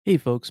Hey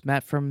folks,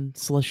 Matt from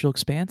Celestial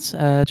Expanse.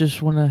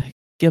 Just want to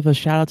give a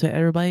shout out to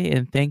everybody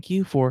and thank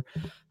you for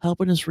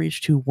helping us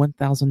reach to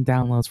 1,000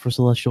 downloads for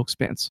Celestial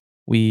Expanse.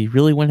 We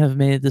really wouldn't have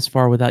made it this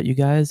far without you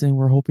guys, and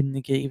we're hoping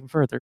to get even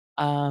further.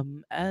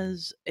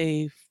 As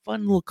a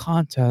fun little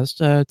contest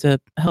to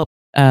help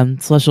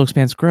Celestial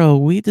Expanse grow,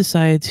 we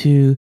decided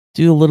to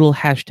do a little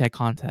hashtag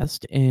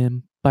contest.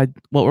 And by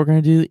what we're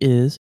going to do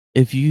is,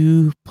 if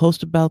you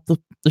post about the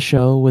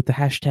show with the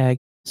hashtag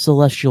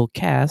Celestial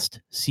Cast,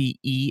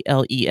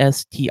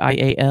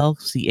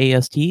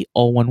 CELESTIALCAST,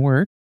 all one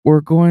word.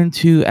 We're going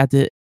to, at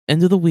the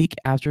end of the week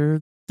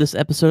after this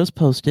episode is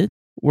posted,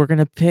 we're going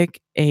to pick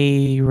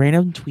a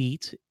random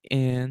tweet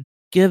and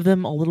give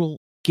them a little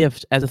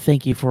gift as a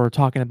thank you for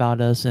talking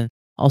about us and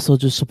also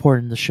just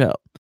supporting the show.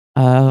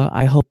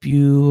 I hope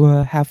you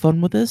have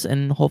fun with this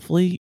and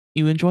hopefully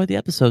you enjoy the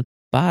episode.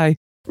 Bye.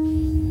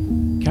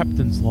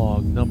 Captain's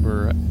log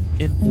number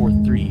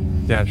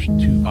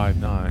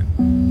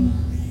N43-259.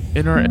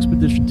 In our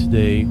expedition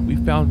today, we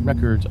found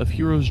records of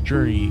heroes'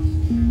 journey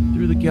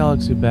through the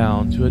galaxy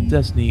bound to a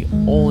destiny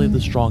only the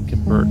strong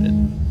can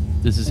burden.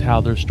 This is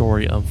how their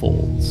story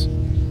unfolds.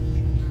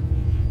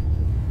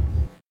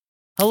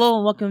 Hello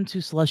and welcome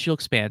to Celestial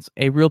Expanse,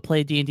 a real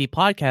play D&D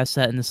podcast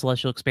set in the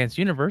Celestial Expanse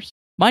universe.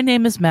 My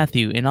name is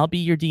Matthew, and I'll be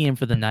your DM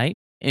for the night.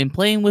 And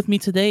playing with me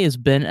today is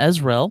Ben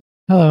Ezrel.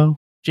 Hello.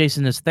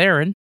 Jason is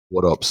Theron.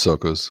 What up,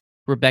 suckers?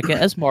 Rebecca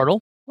as Martel.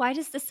 Why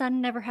does the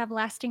sun never have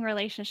lasting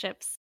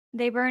relationships?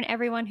 They burn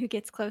everyone who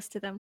gets close to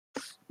them.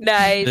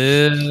 Nice.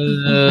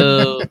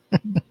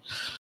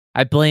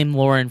 I blame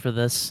Lauren for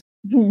this.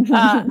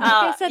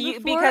 I said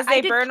before, because I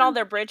they did burn all come-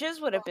 their bridges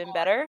would have been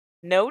better.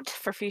 Note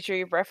for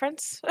future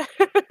reference.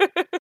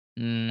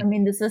 Mm. I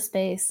mean, this is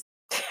space.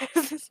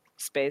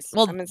 Space.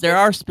 Well, I'm in there space.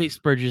 are space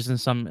bridges in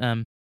some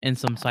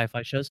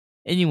sci-fi shows.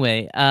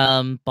 Anyway,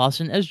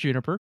 Boston as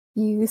Juniper,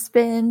 You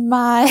spin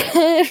my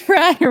head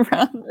right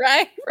around.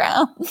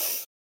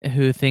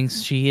 who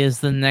thinks she is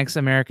the next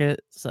American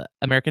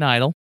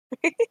Idol.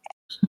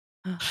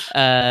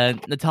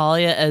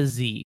 Natalia as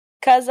Z.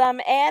 Cause I'm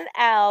an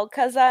owl.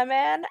 Cause I'm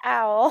an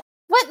owl.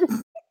 What?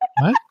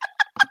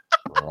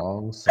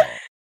 Wrong song.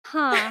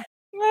 Huh.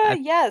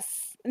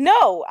 Yes.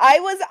 No,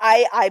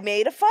 I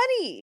made a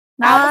funny.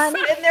 I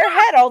was in their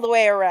head all the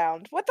way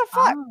around. What the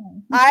fuck?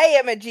 Oh. I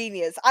am a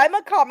genius. I'm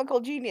a comical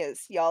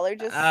genius. Y'all are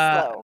just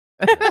slow.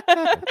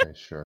 Okay,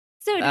 sure.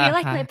 So, do you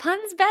like my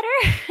puns better?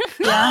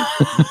 Yeah.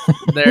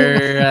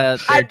 They're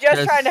I'm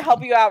just trying to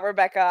help you out,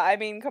 Rebecca. I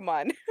mean, come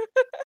on.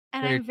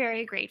 And They're- I'm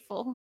very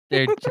grateful.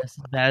 They're just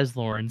as bad as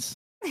Lauren's.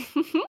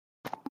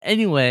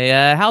 Anyway,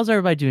 how's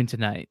everybody doing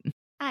tonight?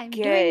 I'm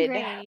Good. doing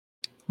great.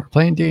 We're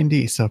playing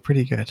D&D, so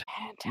pretty good.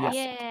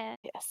 Fantastic. Yeah.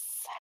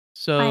 Yes. I am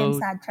So,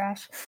 sad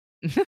trash.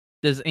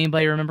 does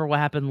anybody remember what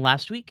happened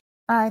last week?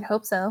 I'd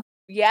hope so.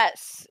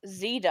 Yes,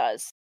 Z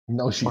does.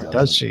 No, she Or doesn't.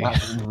 does she?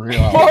 Not in real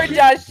life. Or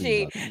does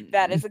she? doesn't.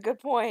 That is a good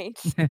point.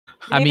 I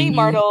Maybe mean,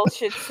 Martel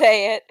should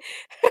say it.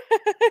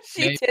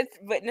 She Maybe- did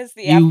witness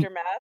the You-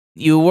 aftermath.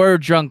 You were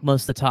drunk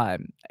most of the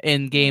time,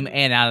 in game Mm.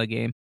 and out of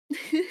game.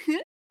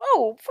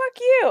 Oh, fuck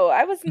you.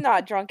 I was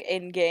not drunk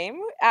in game.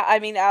 I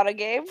mean, out of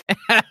game.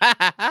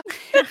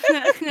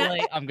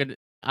 Like,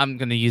 I'm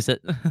gonna use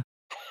it.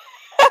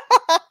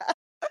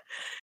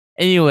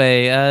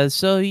 Anyway,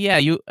 so yeah,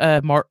 you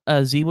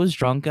Z was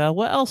drunk.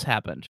 What else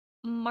happened?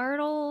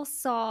 Myrtle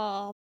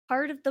saw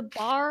part of the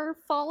bar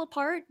fall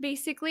apart,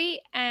 basically,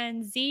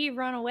 and Z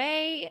run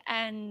away,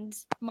 and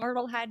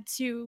Myrtle had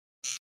to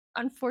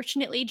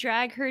unfortunately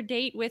drag her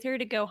date with her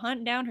to go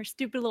hunt down her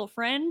stupid little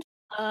friend.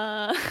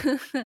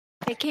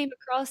 They came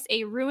across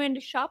a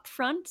ruined shop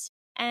front,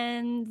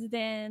 and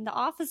then the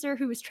officer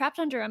who was trapped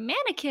under a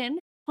mannequin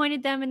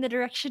pointed them in the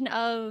direction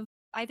of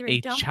either a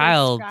A dump or scrap heap.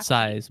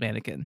 child-sized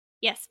mannequin.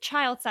 Yes,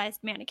 child-sized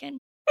mannequin.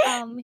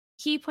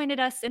 He pointed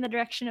us in the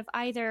direction of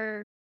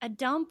either a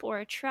dump or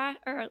a trash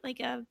or like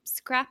a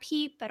scrap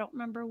heap. I don't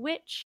remember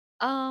which.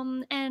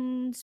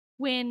 And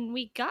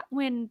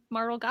when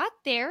Martel got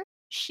there,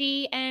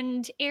 she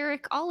and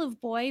Eric Olive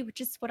Boy,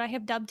 which is what I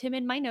have dubbed him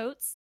in my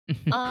notes,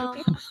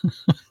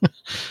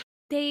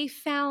 they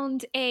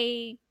found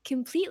a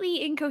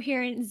completely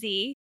incoherent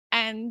Z,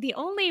 and the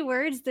only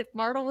words that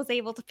Martel was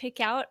able to pick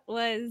out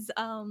was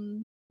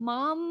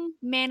mom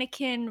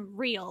mannequin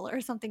real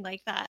or something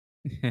like that.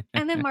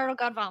 And then Martel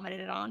got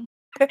vomited on.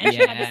 And she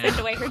had to send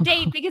away her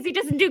date because he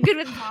doesn't do good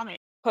with vomit.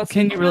 Can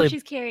you And now really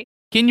she's carrying.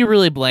 can you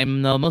really blame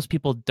him though? Most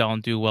people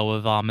don't do well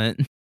with vomit.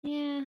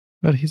 Yeah.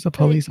 But he's a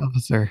police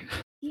officer.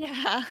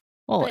 Yeah.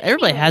 Well, But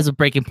everybody anyway. has a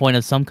breaking point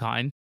of some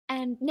kind.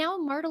 And now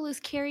Martel is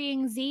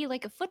carrying Z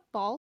like a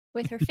football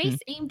with her face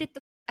aimed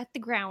at the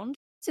ground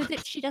so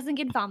that she doesn't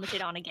get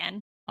vomited on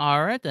again.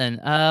 All right then.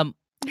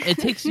 It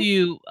takes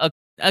you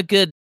a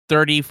good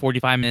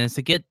 30-45 minutes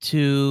to get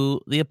to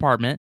the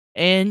apartment,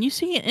 and you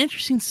see an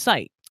interesting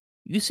sight.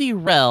 You see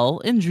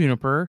Rel and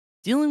Juniper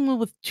dealing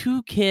with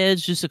two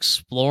kids just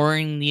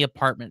exploring the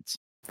apartment.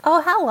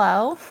 Oh,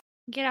 hello.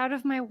 Get out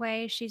of my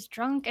way. She's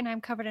drunk and I'm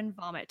covered in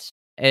vomit.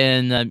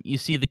 And you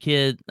see the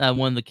kid,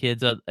 one of the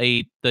kids,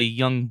 the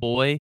young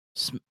boy,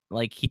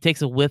 like he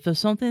takes a whiff of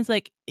something. It's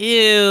like,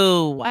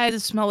 ew, why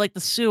does it smell like the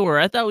sewer?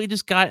 I thought we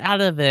just got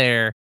out of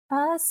there.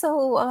 I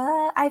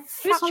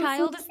Whose found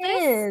child some is this?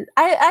 kids.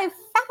 I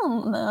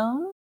found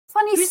them.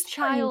 Funny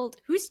story.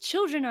 Whose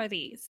children are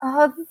these?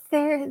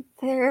 They're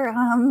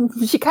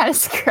she kind of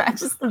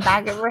scratches the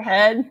back of her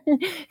head,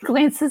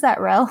 glances at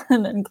Rel,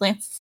 and then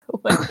glances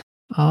away.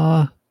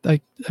 I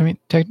mean,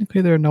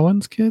 technically they're no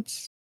one's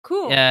kids.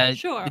 Cool. Yeah,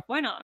 Sure. Why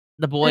not?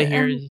 The boy And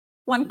hears,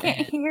 one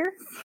can't hear.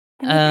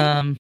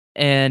 anything.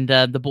 and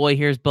the boy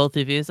hears both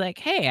of you. Is like,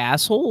 hey,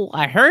 asshole,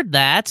 I heard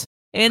that,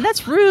 and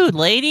that's rude,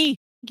 lady.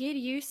 Get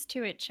used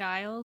to it,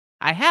 child.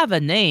 I have a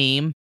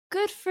name.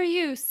 Good for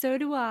you. So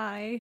do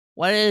I.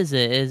 What is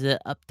it? Is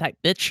it uptight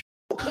bitch?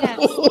 Yes.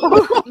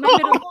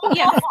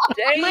 Yes.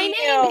 My name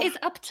Damn. is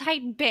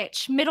Uptight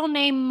Bitch. Middle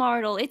name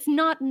Martle. It's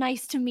not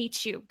nice to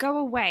meet you. Go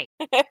away.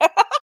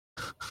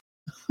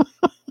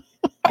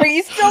 Are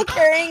you still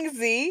carrying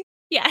Z?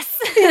 Yes.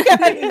 Yeah,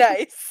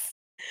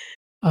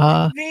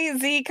 nice.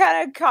 Z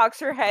kind of cocks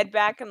her head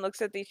back and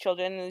looks at these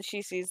children, and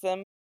she sees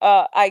them.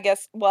 I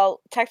guess.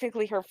 Well,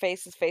 technically, her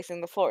face is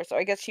facing the floor, so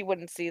I guess she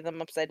wouldn't see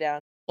them upside down.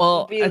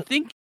 Well, Be- I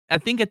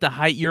think at the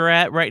height you're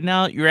at right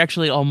now, you're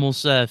actually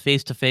almost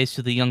face to face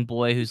to the young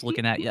boy who's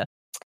looking at you.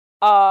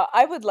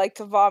 I would like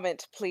to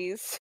vomit,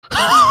 please.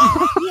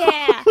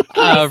 Yeah.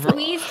 Can I ro-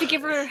 squeeze to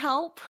give her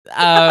help?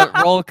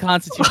 Roll a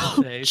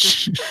Constitution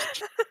save.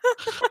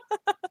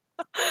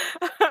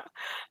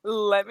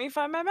 Let me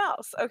find my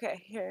mouse.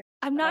 Okay, here.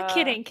 I'm not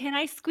kidding. Can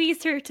I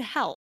squeeze her to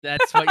help?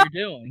 That's what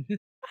you're doing.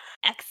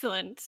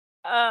 Excellent.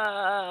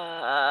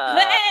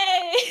 Hey!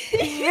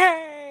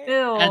 Yay!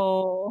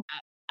 Ew.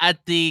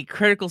 At the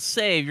critical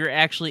save, you're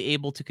actually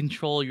able to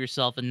control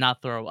yourself and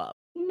not throw up.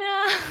 No.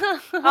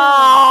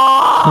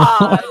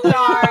 Ah, No,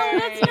 darn.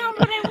 that's not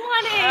what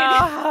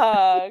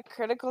I wanted.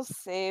 Critical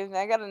save.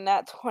 I got a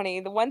nat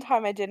 20. The one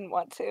time I didn't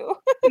want to.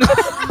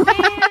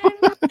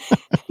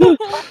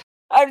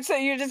 So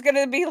you're just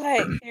gonna be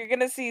like, you're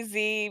gonna see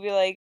Z be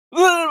like,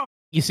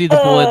 You see the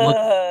boy look.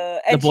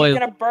 and boy- she's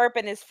gonna burp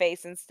in his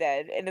face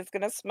instead, and it's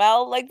gonna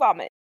smell like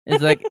vomit.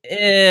 It's like,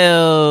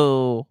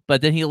 ew.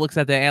 But then he looks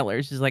at the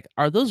antlers. He's like,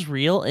 are those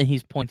real? And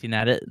he's pointing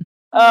at it.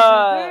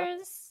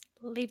 Hers.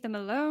 Leave them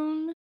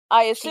alone.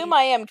 I assume Jeez.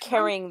 I am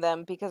carrying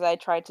them because I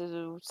tried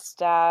to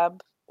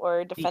stab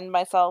or defend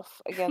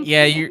myself against.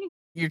 Yeah,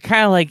 you're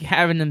kind of like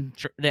having them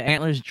the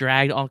antlers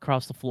dragged all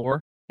across the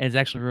floor, and it's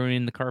actually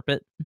ruining the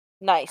carpet.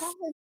 Nice.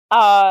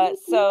 You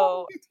So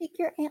want me to take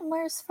your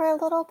antlers for a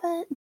little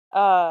bit.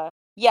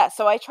 yeah.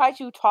 So I try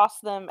to toss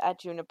them at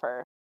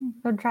Juniper.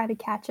 Go try to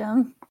catch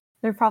them.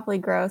 They're probably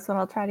gross, but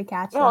I'll try to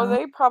catch them. Oh,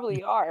 they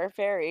probably are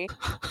very.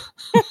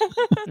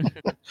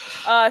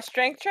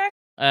 Strength check.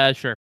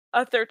 Sure.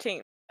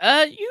 13.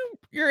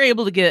 You're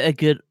able to get a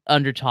good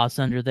under toss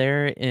under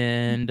there,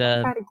 and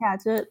Try to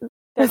catch it.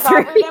 That's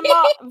Three. harder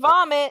than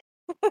vomit.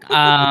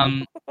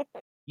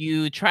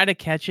 you try to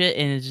catch it,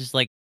 and it just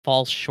like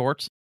falls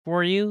short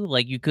for you.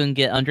 Like you couldn't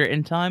get under it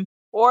in time.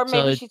 Or So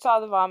maybe it- she saw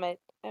the vomit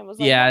and was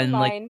like, Yeah, "Never and,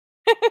 like, mind."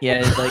 Yeah,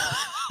 it's like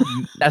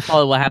that's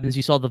probably what happens.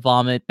 You saw the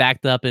vomit,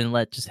 backed up, and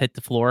just hit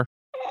the floor.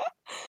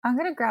 I'm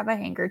gonna grab a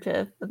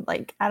handkerchief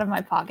like out of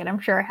my pocket. I'm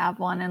sure I have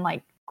one, and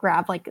like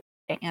grab like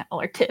an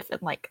antler tip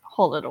and like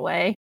hold it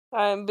away.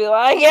 And be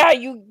like, yeah,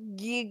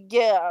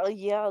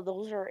 yeah,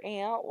 those are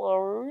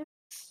antlers.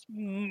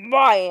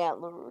 My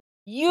antlers.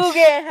 You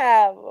can't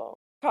have them.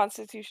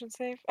 Constitution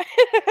save.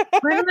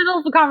 We're in the middle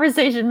of a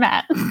conversation,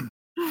 Matt.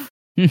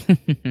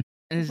 And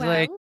it's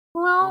like,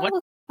 Well,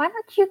 What? why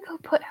don't you go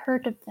put her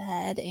to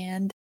bed,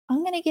 and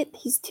I'm gonna get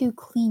these two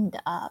cleaned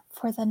up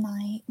for the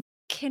night.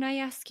 Can I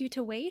ask you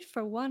to wait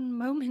for one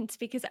moment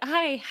because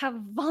I have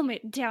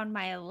vomit down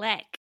my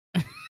leg?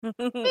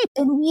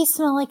 And we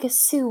smell like a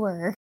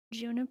sewer.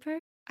 Juniper,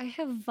 I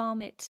have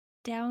vomit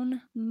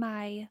down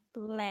my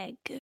leg.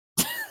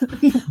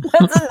 That's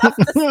enough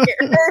to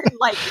scare her and,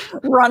 like,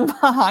 run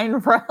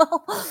behind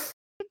Rel.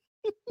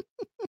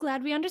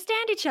 Glad we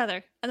understand each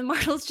other. And the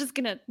Martle's just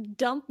gonna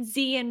dump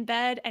Z in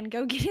bed and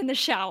go get in the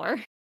shower.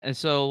 and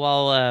so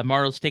while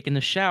Marlo's taking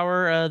the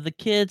shower, the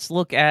kids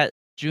look at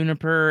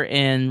Juniper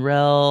and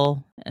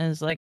Rel, and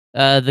it's like,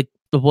 the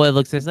boy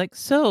looks at it's like,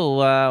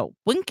 so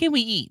when can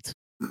we eat?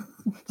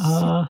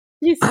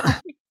 She's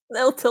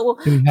till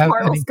Do we have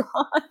Marle's any?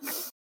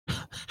 gone.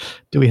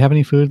 Do we have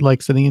any food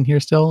like sitting in here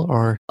still,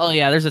 or Oh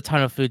yeah, there's a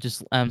ton of food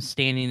just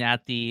standing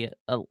at the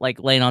like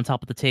laying on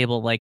top of the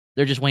table, like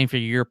they're just waiting for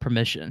your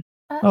permission.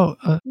 oh,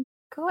 Go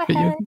but you-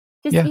 ahead.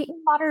 Just yeah. eat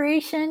in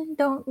moderation.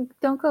 Don't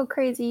go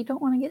crazy. You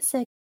don't want to get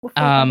sick.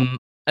 before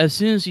As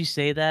soon as you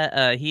say that,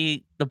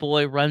 the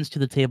boy runs to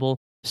the table,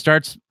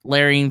 starts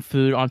layering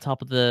food on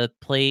top of the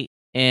plate,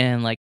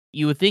 and like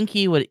you would think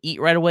he would eat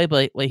right away,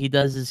 but what he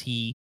does is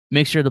he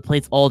makes sure the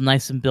plate's all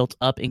nice and built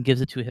up and gives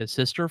it to his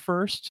sister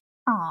first,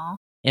 Aw.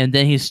 and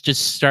then he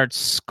just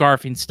starts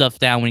scarfing stuff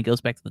down when he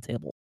goes back to the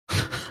table.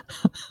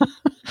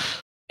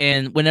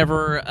 And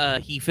whenever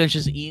he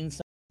finishes eating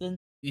something,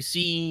 you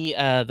see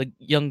the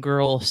young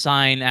girl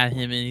sign at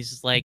him, and he's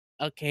just like,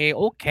 "Okay,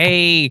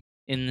 okay."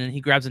 And then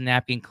he grabs a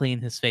napkin, clean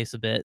his face a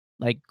bit.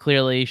 Like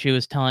clearly she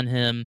was telling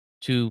him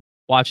to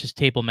watch his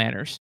table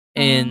manners.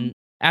 And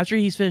after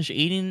he's finished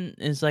eating,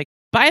 is like,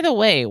 by the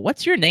way,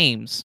 what's your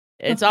names?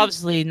 It's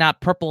obviously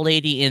not Purple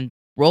Lady and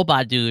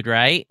Robot Dude,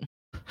 right?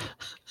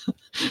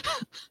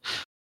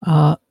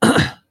 No,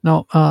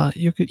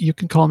 you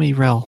can call me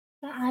Rel.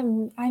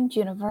 I'm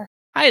Juniper.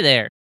 Hi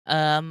there.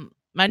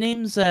 My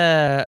name's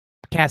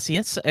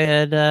Cassius,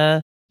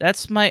 and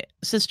that's my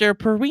sister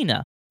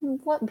Purina.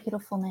 What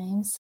beautiful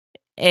names.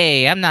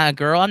 Hey, I'm not a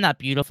girl. I'm not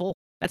beautiful.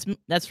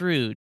 That's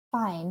rude.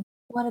 Fine.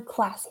 What a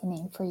classy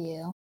name for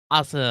you.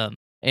 Awesome.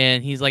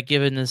 And he's like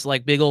giving this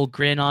like big old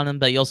grin on him,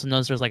 but you also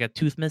notice there's like a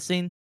tooth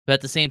missing. But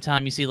at the same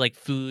time, you see like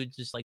food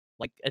just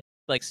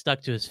like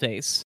stuck to his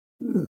face.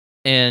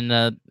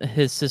 And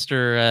his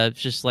sister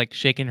just like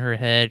shaking her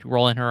head,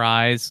 rolling her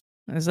eyes.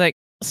 And it's like,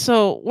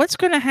 so what's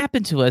going to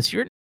happen to us?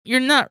 You're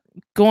not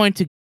going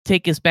to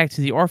take us back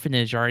to the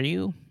orphanage, are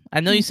you?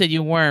 I know you said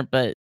you weren't,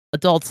 but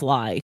adults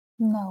lie.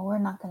 No, we're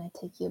not going to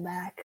take you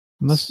back.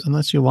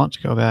 Unless you want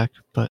to go back,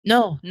 but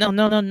No.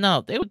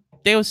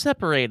 They would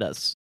separate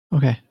us.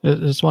 okay. I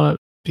just want to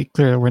be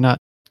clear, we're not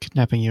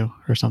kidnapping you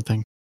or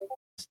something.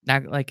 It's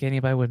not like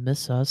anybody would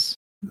miss us.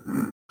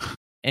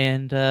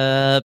 And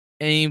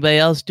anybody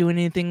else doing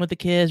anything with the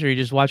kids, or are you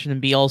just watching them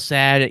be all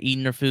sad at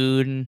eating their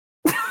food? And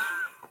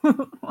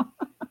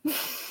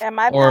Am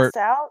I Or- passed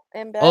out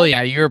in bed? oh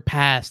yeah, you're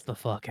past the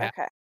fuck out.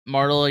 Okay.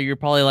 Martel, you're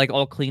probably like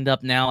all cleaned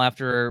up now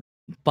after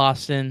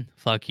Boston.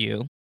 Fuck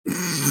you.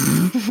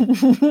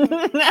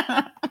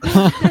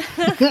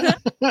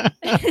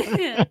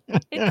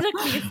 It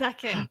took me a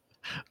second.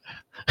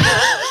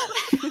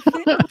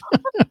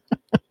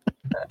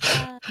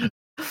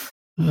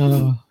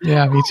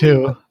 Yeah, me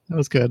too. That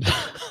was good.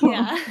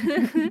 Yeah.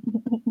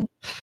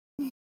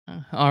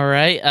 All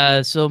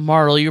right. So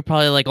Martel, you're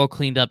probably like all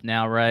cleaned up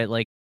now, right?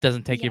 Like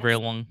doesn't take you very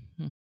Yes. long.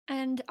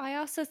 And I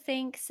also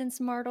think since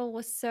Martel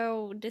was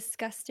so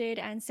disgusted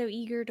and so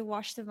eager to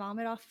wash the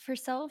vomit off of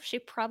herself, she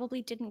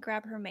probably didn't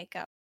grab her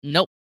makeup.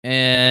 Nope.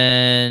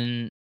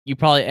 And you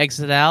probably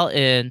exit out,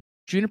 and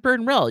Juniper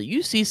and Rel,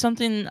 you see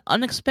something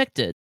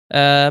unexpected.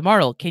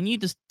 Martel, can you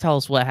just tell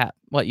us what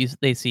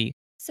they see?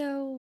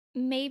 So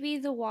maybe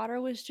the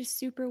water was just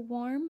super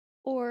warm,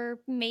 or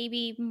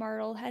maybe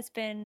Martel has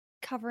been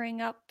covering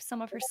up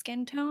some of her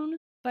skin tone,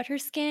 but her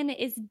skin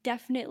is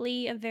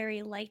definitely a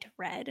very light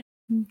red.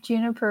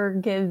 Juniper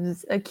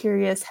gives a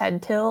curious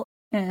head tilt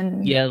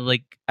and Yeah,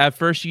 like at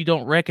first you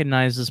don't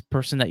recognize this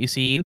person that you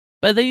see,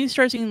 but then you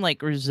start seeing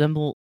like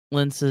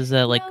resemblances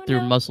like No,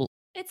 through no. muscle.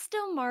 It's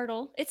still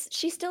Martel.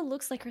 She still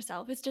looks like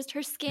herself. It's just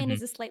her skin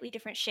is a slightly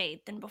different shade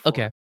than before.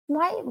 Okay.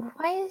 why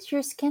is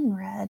your skin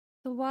red?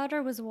 The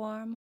water was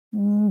warm.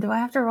 Do I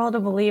have to roll to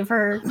believe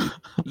her?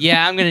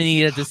 Yeah, I'm gonna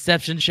need a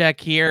deception check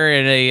here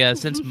and a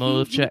sense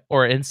motive check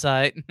or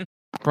insight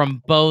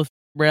from both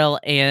Rel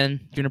and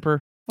Juniper.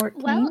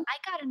 14? Well,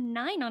 I got a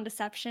 9 on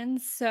deception,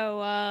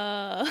 so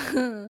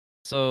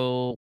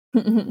So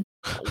I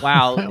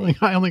wow,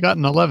 only got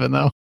an 11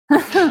 though.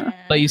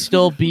 but you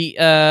still beat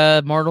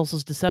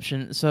Martel's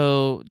deception.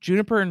 So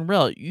Juniper and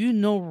Rel, you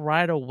know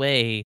right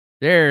away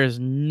there's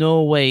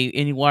no way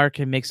any water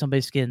can make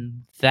somebody's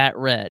skin that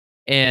red.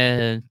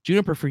 And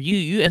Juniper, for you,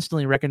 you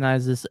instantly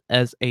recognize this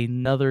as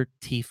another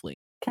tiefling.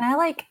 Can I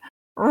like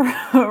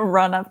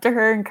run up to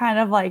her and kind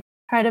of like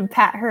try to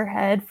pat her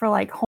head for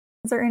like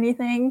horns or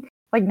anything?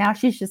 Like now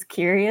she's just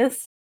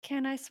curious.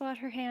 Can I swat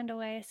her hand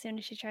away as soon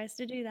as she tries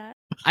to do that?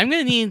 I'm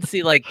gonna need to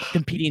see like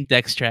competing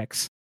dex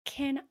checks.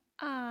 Can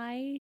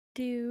I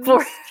do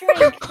For-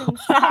 strength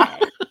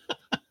instead?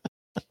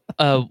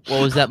 What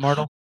was that,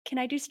 Martel? Can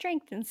I do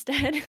strength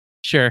instead?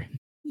 Sure.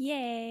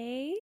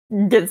 Yay.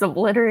 Gets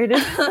obliterated.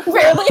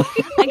 Really?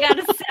 I got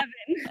a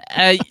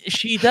 7.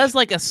 She does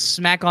like a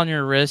smack on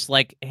your wrist,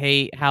 like,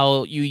 hey,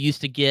 how you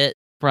used to get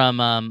from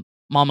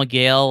Mama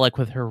Gail, like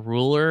with her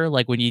ruler,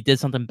 like when you did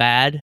something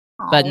bad.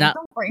 But not,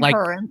 don't bring like-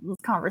 her into this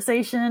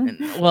conversation.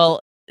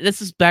 Well,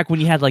 this is back when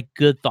you had like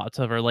good thoughts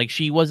of her. Like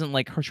she wasn't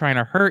like her trying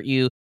to hurt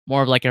you,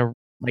 more of like a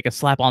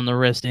slap on the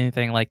wrist,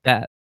 anything like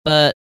that.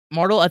 But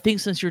Martel, I think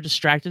since you're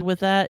distracted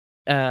with that,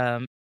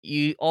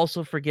 you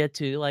also forget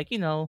to like,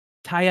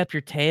 tie up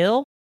your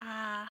tail.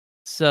 Ah.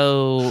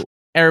 So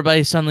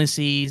everybody suddenly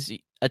sees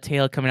a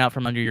tail coming out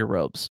from under your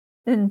robes.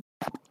 And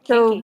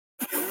so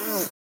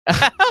Kinky.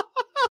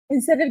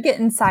 instead of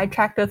getting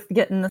sidetracked with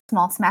getting the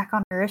small smack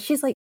on her wrist,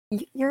 she's like,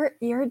 You're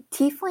a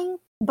tiefling,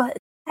 but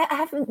I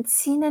haven't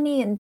seen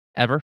any in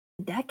Ever?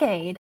 a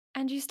decade.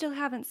 And you still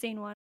haven't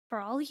seen one. For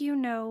all you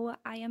know,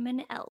 I am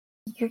an elf.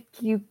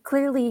 You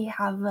clearly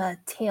have a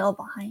tail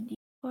behind you.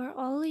 For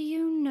all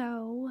you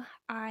know,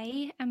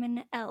 I am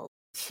an elf.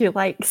 She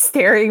like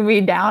staring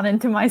me down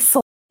into my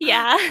soul.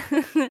 Yeah.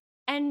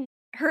 And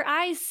her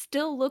eyes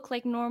still look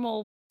like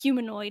normal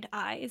humanoid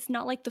eyes,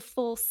 not like the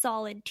full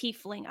solid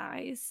tiefling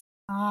eyes.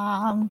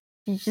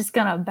 She's just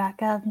gonna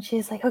back up and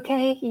she's like,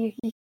 okay,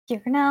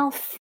 you're an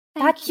elf.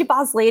 That's your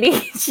boss lady.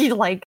 She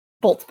like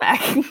bolts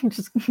back,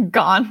 just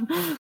gone.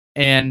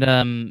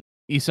 And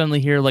you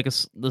suddenly hear like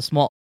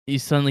you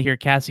suddenly hear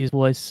Cassie's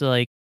voice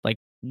like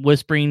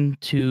whispering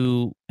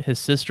to his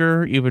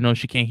sister, even though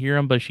she can't hear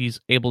him, but she's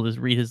able to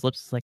read his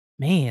lips. It's like,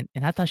 man,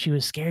 and I thought she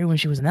was scary when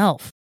she was an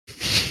elf.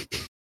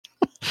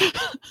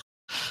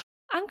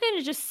 I'm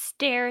gonna just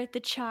stare at the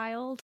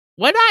child.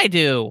 What'd I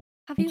do?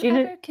 Have you Gina-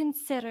 ever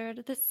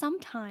considered that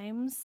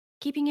sometimes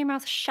keeping your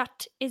mouth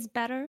shut is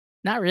better?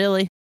 Not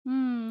really.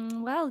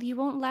 Well, you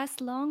won't last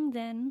long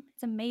then.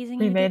 It's amazing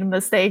We you made a did.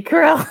 mistake,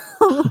 Krill.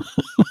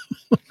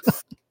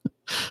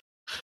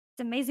 It's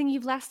amazing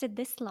you've lasted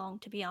this long,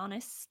 to be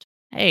honest.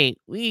 Hey,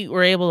 we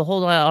were able to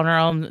hold on our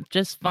own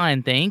just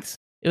fine, thanks.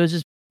 It was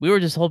just we were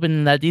just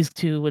hoping that these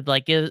two would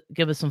like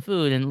give us some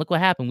food, and look what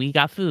happened. We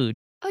got food.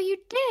 Oh, you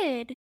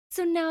did.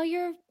 So now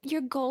your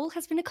goal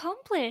has been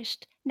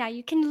accomplished. Now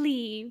you can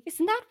leave.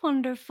 Isn't that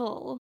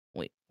wonderful?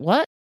 Wait,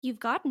 what? You've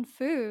gotten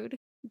food.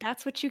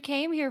 That's what you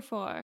came here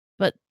for.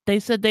 But they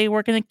said they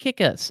were gonna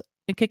kick us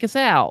and kick us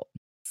out.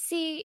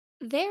 See,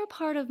 they're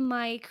part of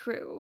my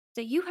crew,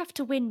 so you have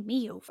to win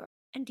me over,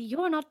 and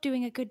you're not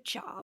doing a good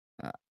job.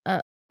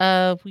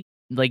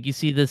 You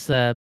see this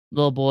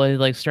little boy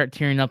like start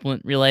tearing up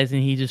when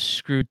realizing he just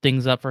screwed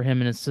things up for him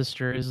and his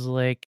sister. Is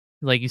like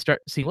you start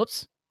see,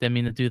 whoops, didn't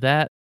mean to do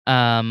that.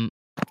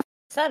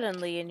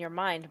 Suddenly, in your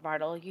mind,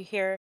 Martel, you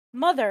hear,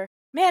 "Mother,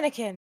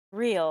 mannequin,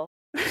 real."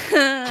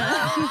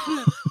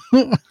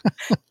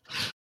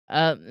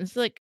 It's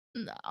like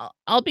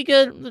I'll be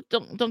good.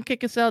 Don't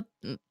kick us out.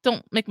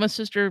 Don't make my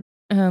sister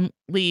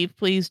leave,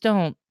 please.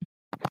 Don't.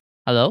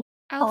 Hello?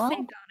 I'll Hello?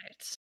 think on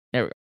it.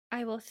 There we go.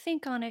 I will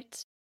think on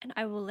it, and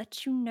I will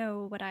let you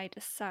know what I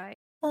decide.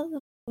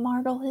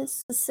 Martel,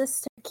 his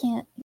sister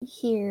can't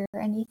hear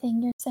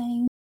anything you're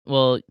saying.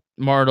 Well,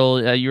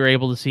 Martel, you're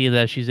able to see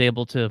that she's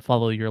able to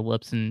follow your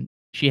lips, and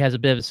she has a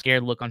bit of a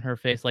scared look on her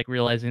face, like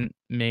realizing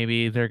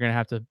maybe they're gonna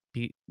have to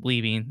be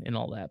leaving and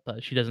all that,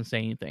 but she doesn't say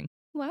anything.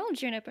 Well,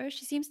 Juniper,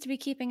 she seems to be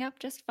keeping up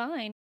just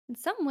fine. In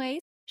some ways,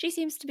 she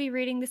seems to be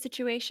reading the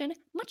situation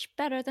much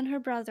better than her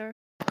brother.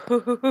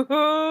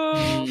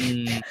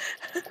 Hmm.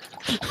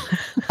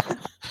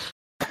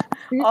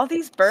 All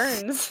these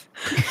burns.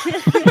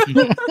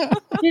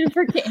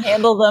 Jennifer can't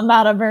handle the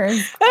amount of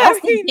burns. I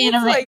Austin mean, can't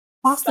it's make- like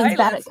Austin's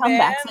bad at silence,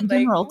 comebacks in man,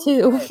 like, general,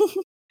 oh, too.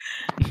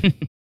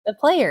 shit. The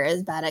player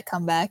is bad at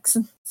comebacks,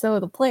 so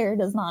the player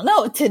does not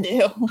know what to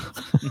do.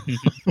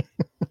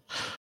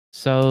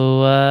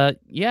 So,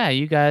 yeah,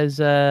 you guys,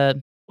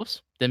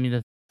 whoops, didn't mean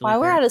to. While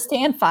delete we're there. at a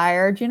stand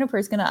fire,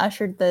 Juniper's going to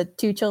usher the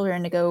two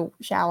children to go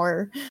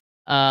shower.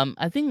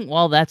 I think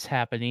while that's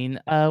happening,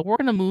 we're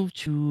gonna move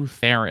to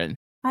Theron.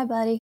 Hi,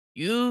 buddy.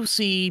 You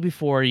see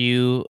before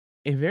you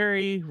a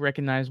very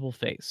recognizable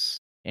face,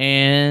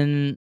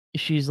 and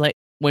she's like,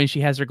 when she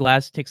has her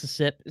glass, takes a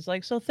sip, it's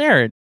like, so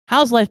Theron,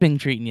 how's life been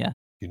treating you?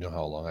 You know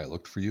how long I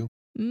looked for you?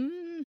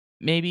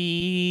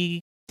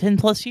 Maybe 10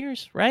 plus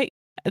years, right?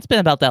 It's been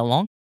about that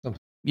long. Um.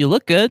 You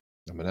look good.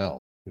 I'm an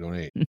elf. You don't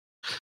age.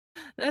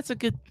 That's a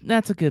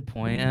good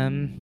point.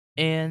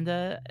 And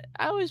I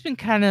always been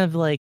kind of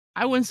like,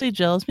 I wouldn't say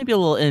jealous, maybe a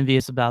little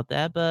envious about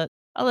that, but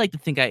I like to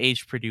think I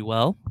aged pretty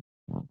well.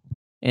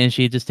 And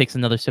she just takes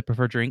another sip of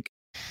her drink.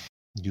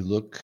 You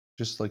look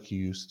just like you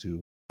used to.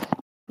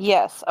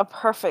 Yes, a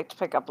perfect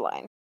pickup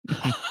line.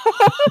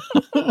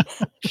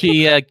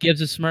 She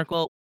gives a smirk.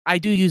 Well, I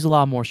do use a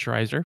lot of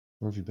moisturizer.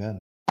 Where have you been?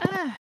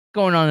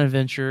 Going on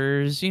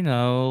adventures,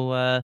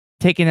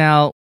 taking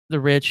out the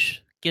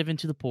rich, giving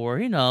to the poor,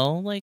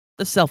 like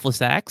the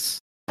selfless acts.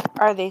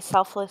 Are they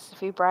selfless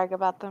if you brag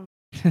about them?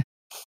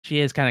 She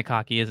is kind of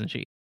cocky, isn't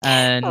she?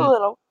 And A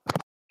little.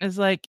 it's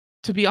like,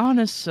 to be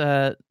honest,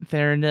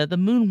 Theron, the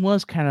moon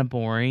was kind of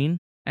boring.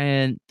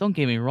 And don't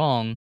get me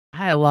wrong, I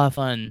had a lot of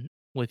fun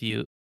with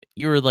you.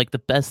 You were like the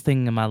best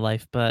thing in my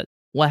life. But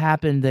what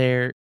happened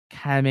there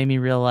kind of made me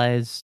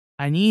realize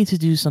I need to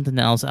do something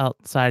else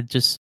outside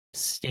just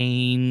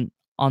staying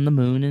on the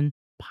moon and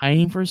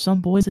pining for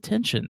some boy's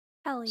attention.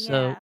 Hell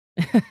yeah.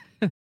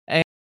 So,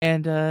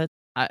 and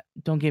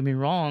don't get me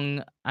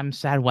wrong, I'm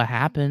sad what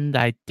happened.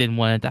 I didn't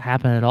want it to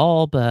happen at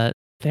all, but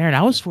Theron,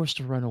 I was forced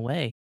to run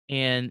away.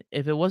 And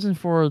if it wasn't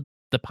for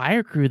the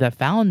pirate crew that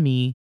found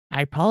me,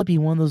 I'd probably be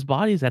one of those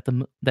bodies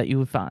that you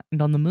would find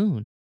on the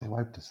moon. They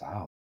wiped us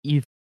out.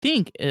 You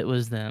think it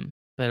was them,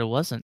 but it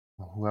wasn't.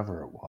 Well,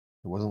 whoever it was.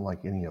 It wasn't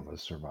like any of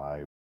us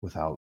survived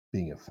without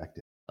being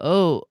affected.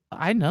 Oh,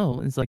 I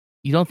know. It's like,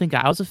 you don't think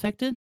I was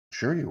affected?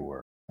 Sure you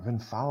were. I've been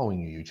following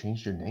you. You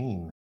changed your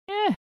name.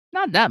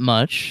 Not that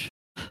much.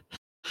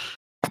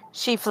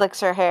 She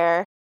flicks her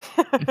hair.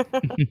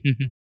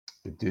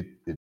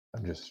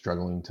 I'm just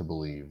struggling to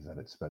believe that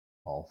it's been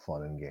all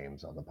fun and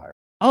games on the pirate.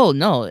 Oh,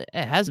 no, it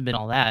hasn't been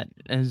all that.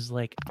 It's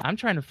like, I'm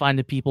trying to find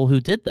the people who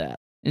did that.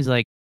 It's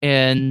like,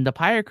 and the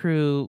pirate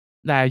crew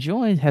that I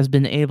joined has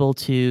been able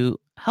to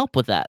help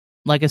with that.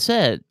 Like I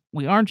said,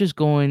 we aren't just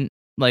going,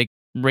 like,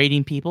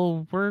 raiding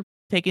people. We're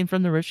taking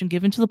from the rich and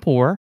giving to the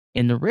poor.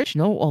 And the rich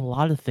know a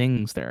lot of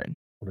things there.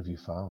 What have you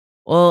found?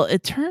 Well,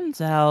 it turns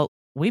out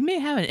we may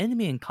have an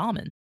enemy in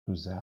common.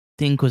 Who's that?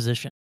 The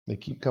Inquisition. They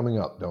keep coming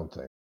up, don't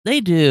they? They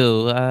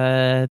do.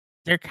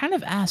 They're kind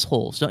of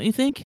assholes, don't you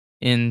think?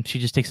 And she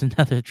just takes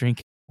another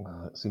drink.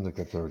 It seems like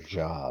that's their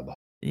job.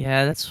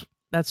 Yeah,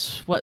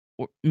 that's what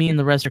me and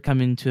the rest are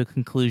coming to a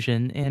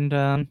conclusion,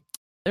 and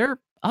they're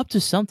up to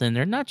something.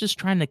 They're not just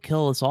trying to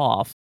kill us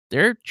off.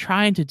 They're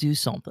trying to do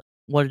something.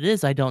 What it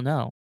is, I don't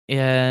know,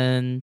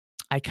 and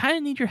I kind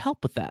of need your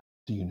help with that.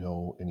 Do you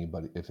know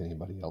if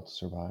anybody else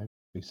survived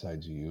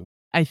besides you?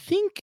 I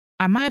think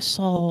I might have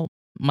saw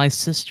my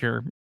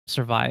sister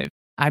survive.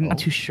 I'm not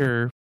Oh. too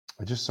sure.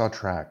 I just saw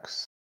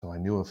tracks, so I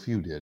knew a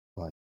few did.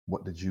 But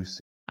what did you see?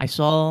 I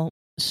saw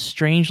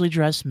strangely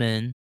dressed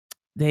men.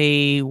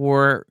 They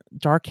wore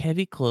dark,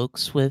 heavy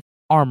cloaks with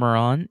armor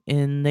on,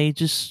 and they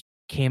just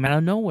came out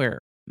of nowhere.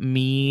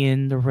 Me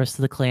and the rest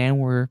of the clan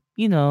were,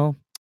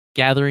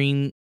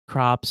 gathering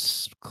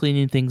crops,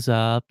 cleaning things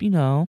up,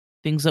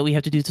 things that we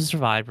have to do to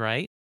survive,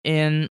 right?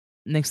 And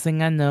next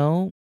thing I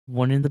know,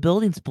 one of the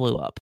buildings blew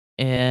up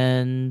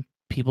and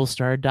people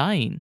started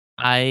dying.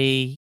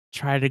 I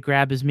tried to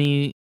grab as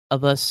many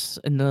of us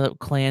in the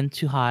clan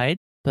to hide,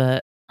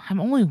 but I'm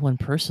only one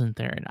person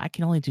there and I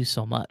can only do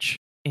so much.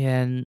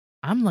 And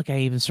I'm lucky I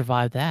even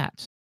survived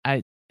that.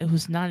 It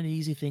was not an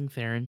easy thing,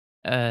 Theron.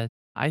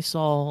 I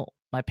saw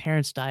my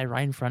parents die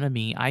right in front of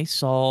me. I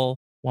saw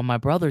one of my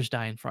brothers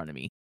die in front of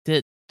me.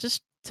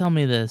 Just tell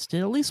me this?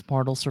 Did at least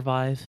Martel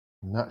survive?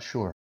 I'm not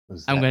sure.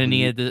 Was I'm that gonna who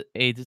you-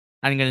 need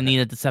I'm gonna need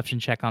a deception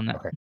check on that.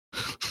 Okay.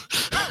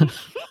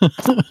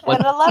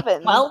 An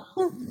 11. Well,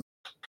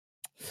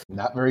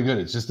 Not very good.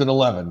 It's just an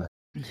 11.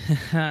 You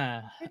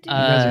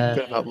guys are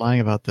good about lying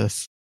about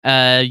this.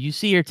 You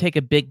see her take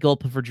a big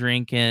gulp of her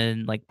drink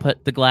and like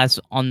put the glass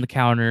on the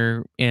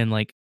counter and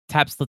like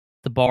taps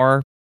the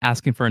bar,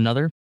 asking for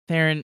another.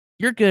 Theron,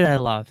 you're good at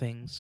a lot of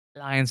things.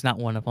 Lion's not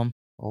one of them.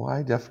 Oh,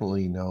 I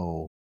definitely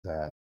know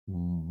that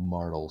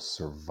Martel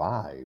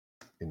survived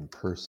in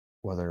person.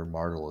 Whether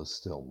Martel is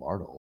still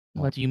Martel.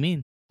 What do you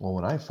mean? Well,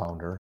 when I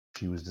found her,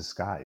 she was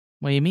disguised.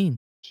 What do you mean?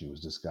 She was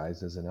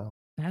disguised as an elf.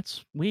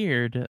 That's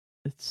weird.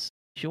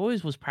 She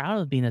always was proud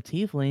of being a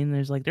tiefling.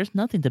 There's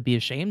nothing to be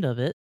ashamed of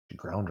it. She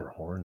ground her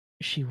horn.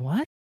 She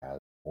what? Had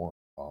horn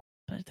off.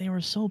 But they were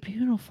so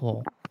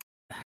beautiful.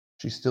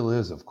 She still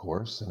is, of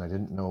course, and I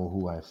didn't know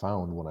who I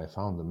found when I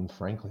found them. And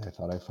frankly, I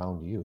thought I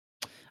found you.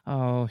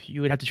 Oh,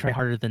 you would have to try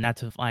harder than that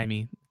to find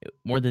me.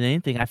 More than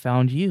anything, I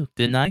found you,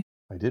 didn't I?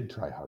 I did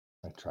try hard.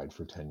 I tried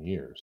for 10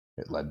 years.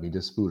 It led me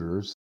to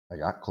Spooters. I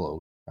got close.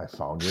 I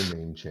found your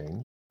name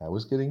chain. I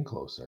was getting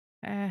closer.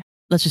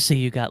 Let's just say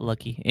you got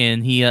lucky.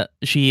 And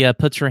she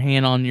puts her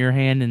hand on your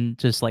hand and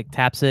just like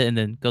taps it and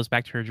then goes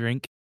back to her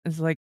drink. It's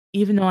like,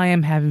 even though I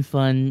am having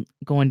fun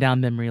going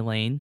down memory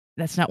lane,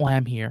 that's not why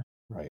I'm here.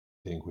 Right.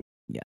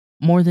 Yeah.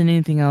 More than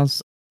anything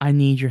else, I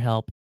need your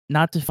help.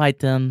 Not to fight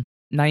them,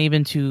 not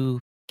even to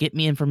get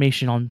me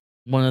information on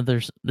one of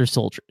their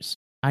soldiers.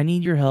 I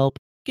need your help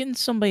getting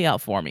somebody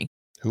out for me.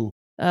 Who?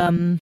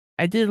 I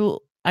did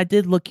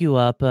look you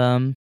up.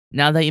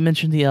 Now that you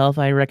mentioned the elf,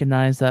 I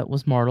recognize that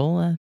was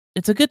Martel.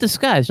 It's a good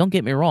disguise, don't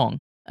get me wrong.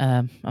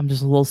 I'm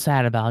just a little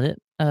sad about it.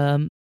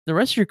 The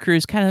rest of your crew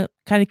is kind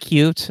of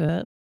cute,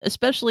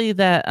 especially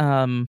that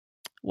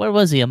what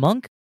was he, a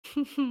monk?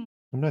 I'm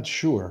not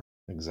sure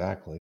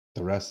exactly.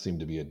 The rest seem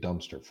to be a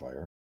dumpster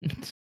fire.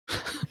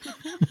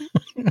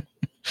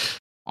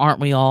 Aren't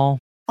we all?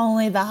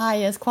 only the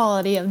highest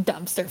quality of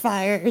dumpster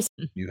fires.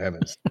 You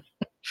haven't seen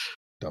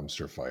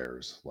dumpster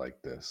fires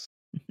like this.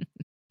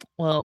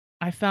 Well,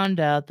 I found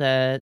out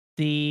that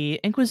the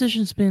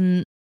Inquisition's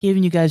been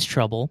giving you guys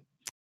trouble,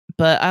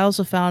 but I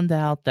also found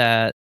out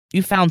that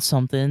you found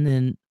something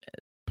and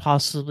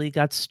possibly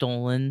got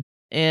stolen,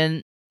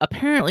 and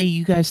apparently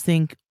you guys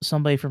think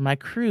somebody from my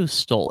crew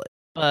stole it,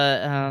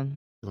 but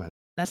Go ahead.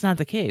 that's not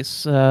the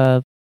case.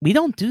 We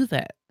don't do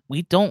that.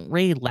 We don't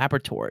raid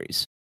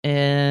laboratories,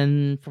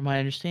 and from what I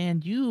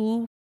understand,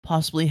 you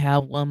possibly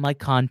have one of my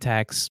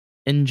contacts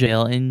in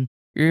jail, and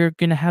you're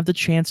gonna have the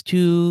chance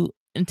to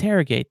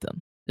interrogate them.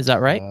 Is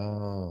that right?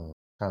 Oh,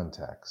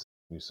 contacts,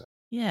 you said.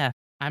 Yeah,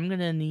 I'm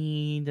gonna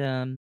need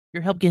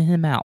your help getting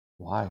him out.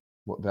 Why?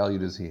 What value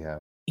does he have?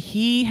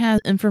 He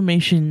has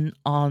information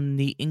on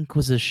the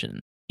Inquisition.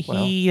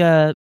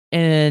 Well-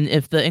 And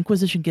if the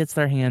Inquisition gets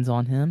their hands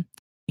on him,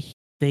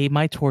 they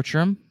might torture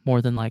him,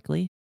 more than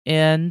likely,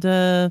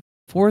 and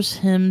force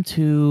him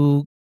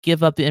to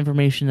give up the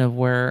information of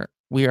where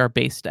we are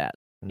based at.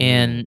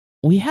 And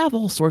we have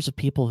all sorts of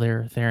people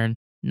there, Theron.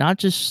 Not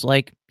just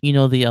like,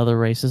 the other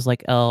races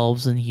like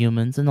elves and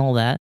humans and all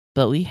that,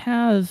 but we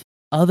have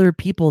other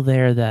people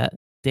there that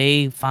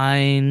they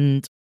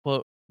find,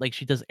 quote, like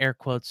she does air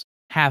quotes,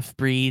 half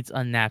breeds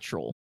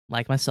unnatural,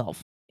 like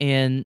myself.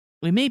 And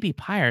we may be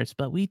pirates,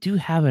 but we do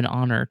have an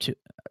honor to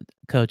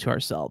code to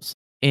ourselves.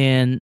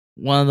 And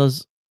one of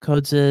those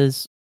codes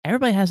is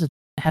everybody has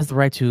the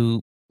right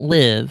to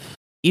live.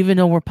 Even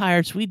though we're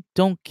pirates, we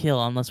don't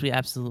kill unless we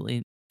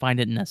absolutely find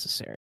it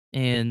necessary.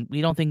 And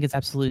we don't think it's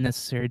absolutely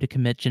necessary to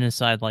commit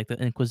genocide like the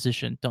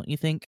Inquisition, don't you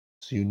think?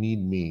 So you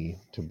need me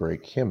to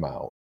break him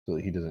out so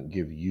that he doesn't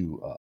give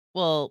you up.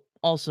 Well,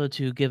 also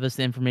to give us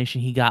the information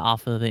he got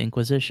off of the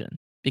Inquisition.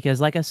 Because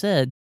like I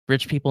said,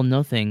 rich people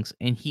know things,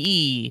 and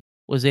he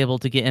was able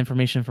to get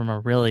information from a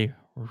really,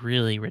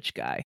 really rich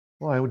guy.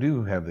 Well, I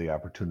do have the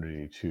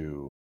opportunity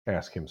to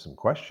ask him some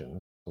questions,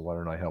 so why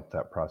don't I help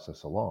that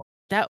process along?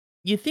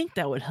 You think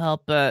that would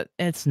help, but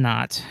it's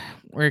not.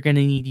 We're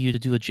gonna need you to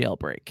do a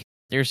jailbreak.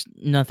 There's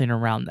nothing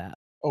around that.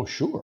 Oh,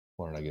 sure.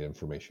 Why don't I get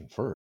information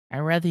first? I'd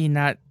rather you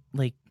not,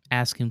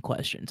 ask him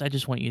questions. I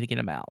just want you to get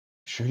him out.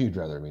 Sure, you'd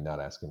rather me not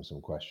ask him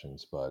some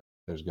questions, but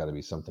there's got to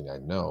be something I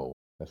know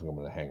if I'm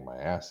going to hang my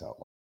ass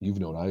out. You've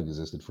known I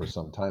existed for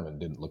some time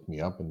and didn't look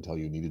me up until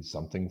you needed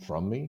something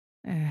from me.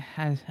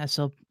 I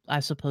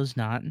suppose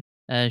not.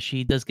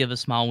 She does give a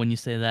smile when you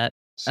say that.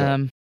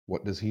 So,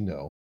 what does he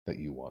know that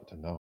you want to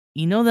know?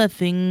 You know that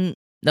thing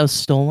that was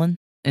stolen?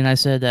 And I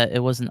said that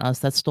it wasn't us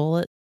that stole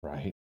it?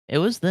 Right. It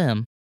was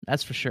them,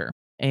 that's for sure.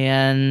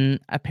 And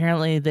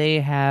apparently they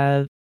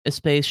have a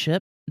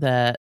spaceship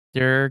that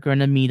they're going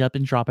to meet up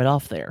and drop it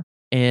off there.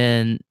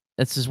 And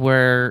this is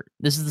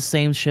the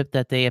same ship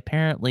that they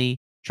apparently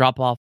drop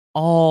off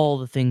all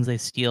the things they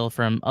steal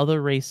from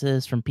other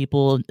races, from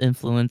people of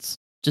influence,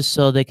 just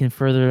so they can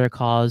further their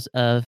cause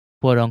of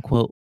quote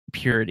unquote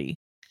purity.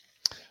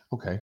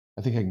 Okay.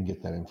 I think I can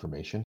get that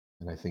information,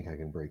 and I think I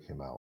can break him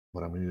out.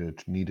 But I'm going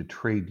to need to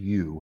trade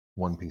you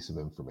one piece of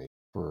information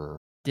for...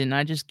 Didn't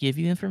I just give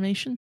you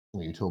information?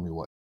 Well, you told me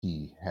what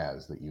he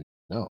has that you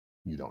know.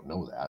 You don't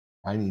know that.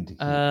 I need to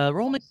keep...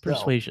 Roll me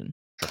persuasion.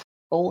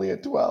 Only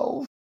at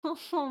 12.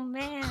 Oh,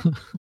 man.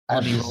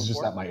 Actually, this is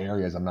just not my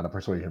areas. I'm not a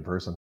persuasion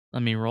person.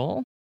 Let me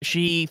roll.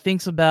 She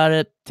thinks about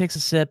it, takes a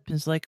sip, and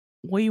is like,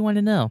 what do you want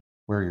to know?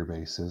 Where are your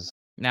bases?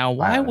 Now,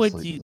 why would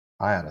you...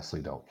 I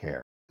honestly don't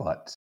care.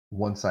 But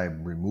once I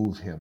remove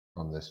him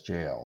from this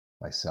jail,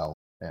 myself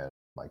and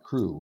my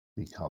crew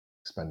become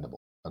expendable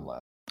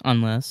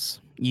unless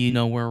you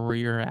know where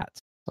you're at.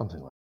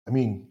 Something like that. I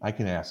mean, I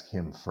can ask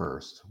him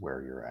first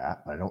where you're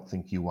at, but I don't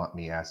think you want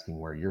me asking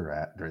where you're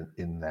at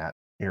in that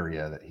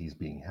area that he's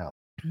being held.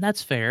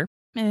 That's fair.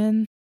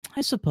 And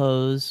I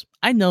suppose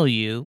I know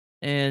you,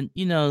 and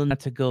you know not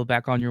to go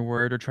back on your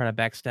word or try to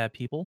backstab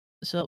people.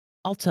 So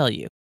I'll tell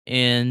you.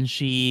 And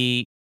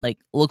she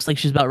looks like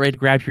she's about ready to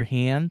grab your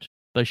hand,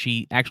 but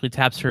she actually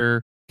taps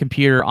her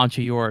computer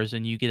onto yours,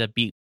 and you get a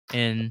beep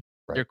in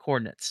their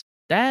coordinates.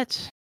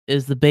 That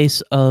is the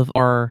base of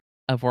our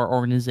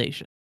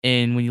organization.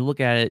 And when you look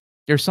at it,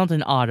 there's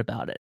something odd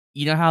about it.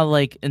 You know how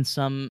in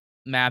some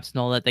maps and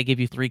all that, they give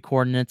you 3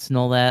 coordinates and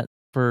all that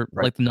for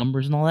the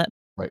numbers and all that?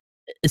 Right.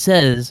 It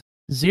says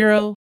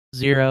 0,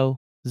 0,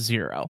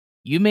 0.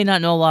 You may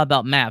not know a lot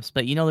about maps,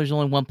 but you know there's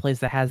only one place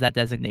that has that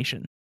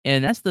designation.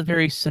 And that's the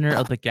very center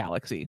of the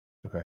galaxy.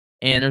 Okay.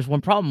 And there's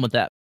one problem with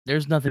that.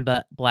 There's nothing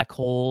but black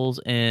holes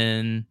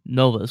and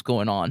novas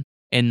going on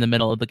in the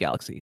middle of the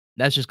galaxy.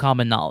 That's just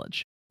common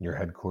knowledge. Your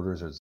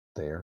headquarters is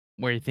there?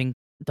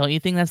 Don't you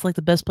think that's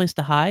the best place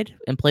to hide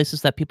in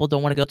places that people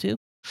don't want to go to?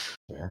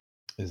 Fair.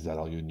 Is that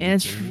all you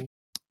need?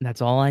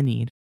 That's all I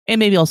need. And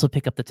maybe also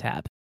pick up the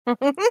tab.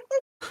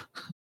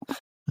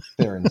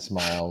 Theron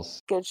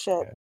smiles. Good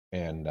shit.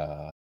 And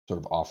sort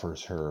of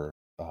offers her,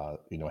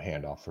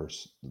 hand off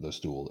the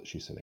stool that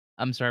she's sitting.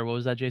 I'm sorry, what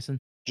was that, Jason?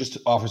 Just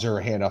offers her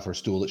a hand off her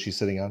stool that she's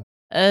sitting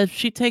on.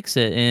 She takes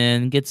it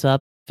and gets up,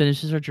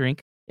 finishes her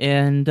drink,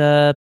 and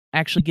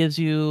actually gives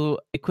you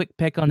a quick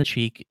peck on the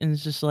cheek, and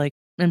is just like,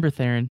 remember,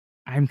 Theron,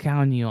 I'm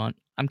counting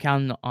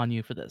on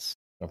you for this.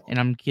 And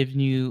I'm giving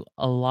you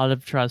a lot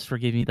of trust for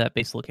giving you that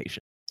base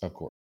location. Of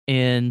course.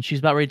 And she's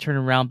about ready to turn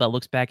around, but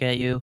looks back at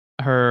you.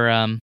 Her,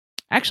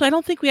 actually, I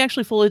don't think we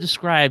actually fully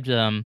described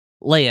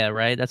Leia,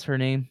 right? That's her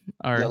name?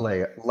 Or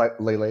Leia.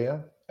 Leia?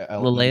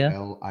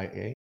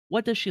 Lelia.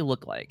 What does she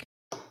look like?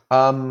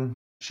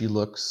 She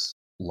looks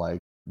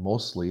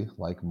mostly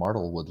like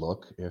Martel would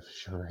look if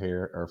her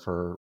hair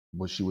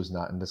she was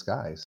not in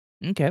disguise.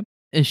 Okay.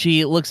 And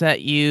she looks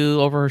at you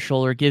over her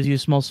shoulder, gives you a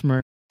small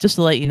smirk, just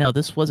to let you know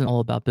this wasn't all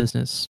about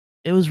business.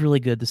 It was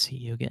really good to see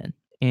you again.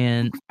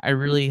 And I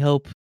really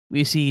hope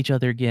we see each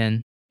other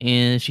again.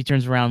 And she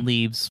turns around,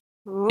 leaves.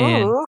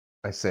 And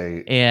I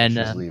say, and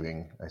she's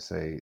leaving, I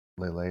say,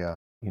 Leia,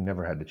 you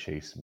never had to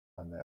chase me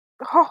on that.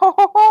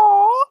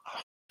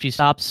 She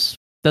stops,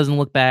 doesn't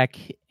look back,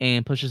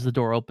 and pushes the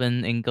door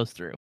open and goes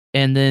through.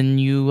 And then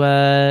you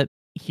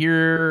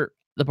hear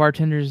the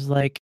bartender's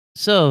like,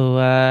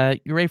 so,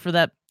 you ready for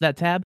that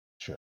tab?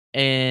 Sure.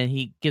 And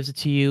he gives it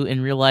to you and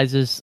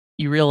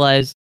you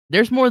realize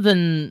there's more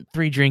than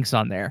 3 drinks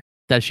on there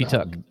that she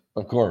took.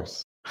 Of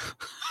course.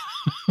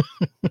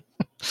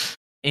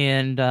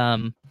 And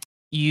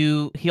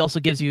he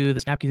also gives you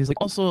this napkin. He's like,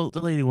 also,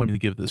 the lady wanted to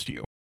give this to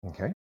you.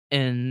 Okay.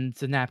 And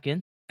it's a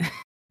napkin.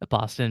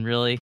 Boston,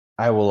 really?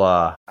 I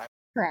will,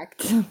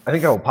 Correct. I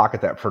think I will pocket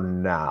that for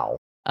now.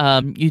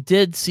 You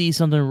did see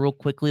something real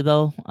quickly,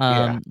 though.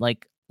 Yeah.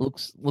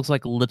 Looks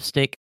like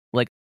lipstick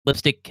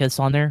kiss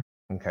on there.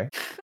 Okay.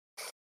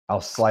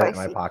 I'll slide it in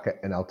my pocket,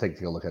 and I'll take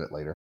a look at it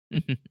later.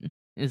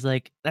 It's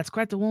like, that's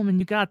quite the woman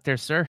you got there,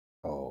 sir.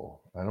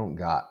 Oh, I don't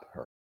got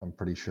her. I'm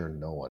pretty sure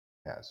no one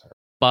has her.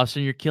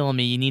 Boston, you're killing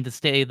me. You need to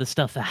say the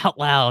stuff out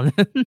loud.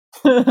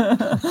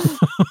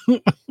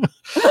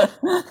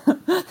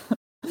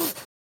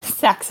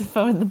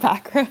 Saxophone in the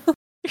background.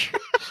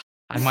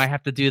 I might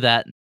have to do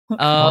that.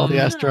 All the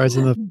asteroids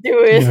in the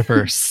Do it.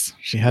 universe.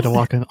 She had to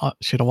walk in.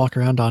 She had to walk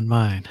around on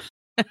mine.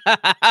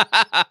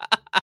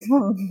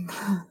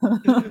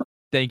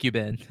 Thank you,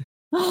 Ben.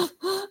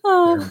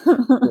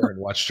 Karen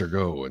watched her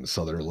go and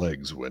saw their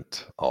legs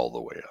went all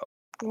the way up.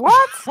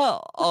 What?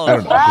 Oh, I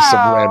don't know, just some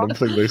Wow. random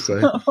thing they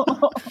say.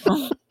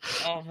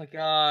 oh my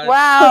god.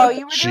 Wow,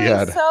 you were She doing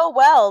had- so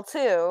well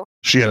too.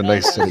 She had a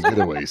nice set of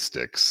getaway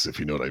sticks, if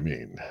you know what I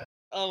mean.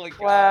 Oh my god.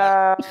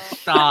 Wow.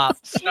 Stop.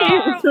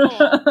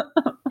 Terrible.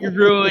 You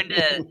ruined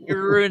it. You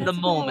ruined the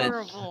That's moment.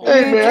 horrible.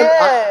 Hey You man,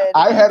 did,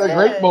 I you had a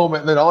great did.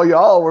 moment, and then all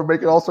y'all were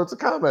making all sorts of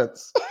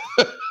comments.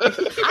 I I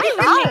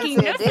was making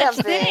didn't no say a damn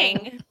such thing.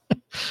 thing.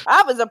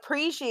 I was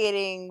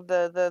appreciating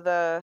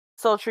the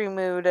sultry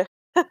mood.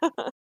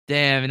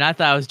 Damn, and I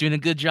thought I was doing a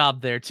good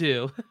job there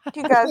too.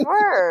 You guys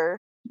were.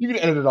 You can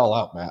edit it all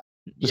out, Matt.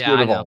 Just yeah, get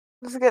I it know. all.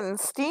 This is getting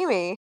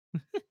steamy.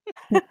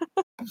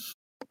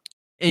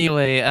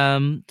 Anyway,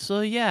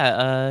 so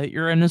yeah,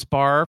 you're in this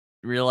bar,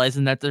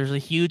 realizing that there's a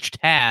huge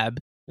tab.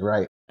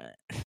 Right.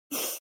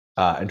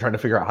 And trying to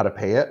figure out how to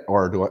pay it,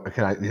 or do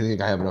you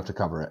think I have enough to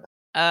cover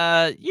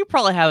it? You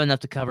probably have enough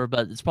to cover,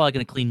 but it's probably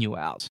going to clean you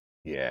out.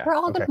 Yeah. We're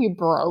all okay. gonna be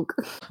broke.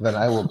 Then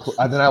I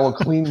will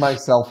clean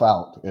myself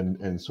out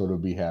and sort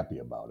of be happy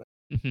about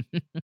it.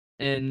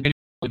 And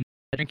the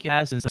drink you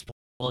have, since that's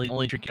probably the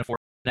only drink you can afford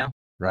now.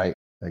 Right.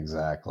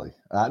 Exactly.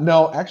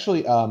 No,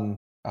 actually,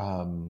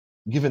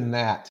 given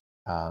that,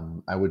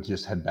 I would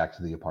just head back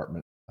to the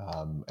apartment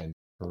and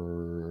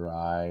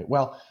try.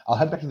 Well, I'll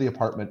head back to the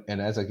apartment,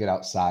 and as I get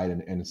outside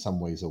and some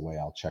ways away,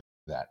 I'll check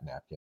that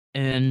napkin.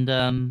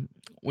 And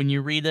when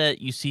you read it,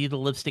 you see the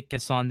lipstick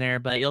that's on there,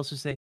 but you also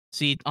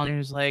see on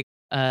there's like,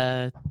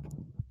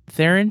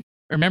 Theron,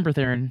 remember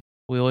Theron,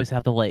 we always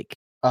have the lake.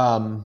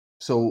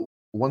 So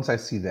once I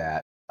see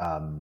that,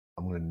 I'm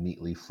going to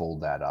neatly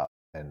fold that up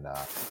and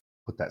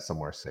put that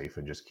somewhere safe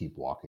and just keep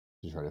walking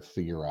to try to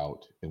figure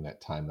out in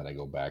that time that I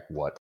go back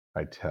what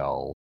I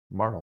tell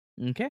Marnell.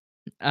 Okay.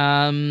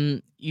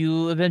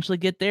 You eventually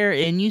get there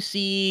and you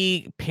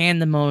see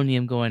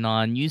pandemonium going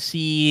on. You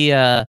see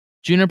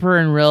Juniper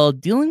and Rill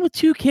dealing with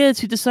two kids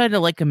who decided to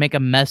like make a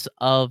mess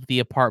of the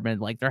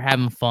apartment, like they're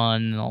having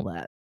fun and all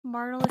that.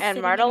 Myrtle is And sitting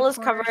in Myrtle a is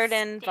corner covered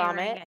in staring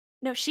vomit? at-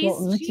 No, she's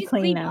Well, she's she's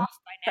clean cleaned now. off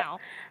by now.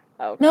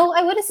 Okay. No,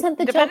 I would have sent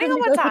the Depending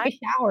children on to go what take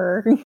a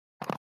shower.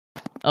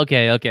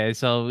 Okay,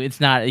 so it's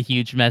not a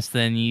huge mess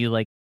then.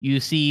 You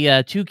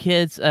see two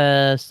kids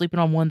sleeping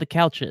on one of the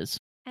couches.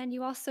 And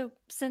you also,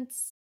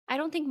 since I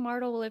don't think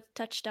Myrtle will have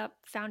touched up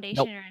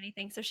foundation Nope. or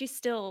anything, so she's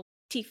still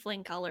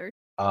tiefling colored.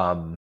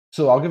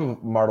 So I'll give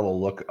Martel a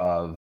look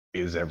of,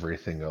 is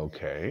everything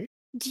okay?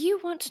 Do you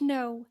want to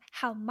know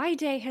how my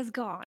day has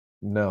gone?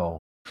 No.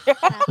 Do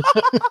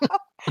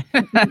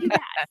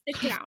that.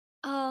 Sit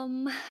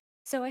down.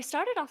 So I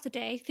started off the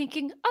day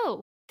thinking,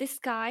 oh, this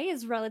guy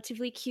is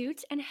relatively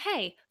cute, and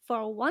hey,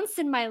 for once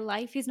in my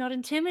life, he's not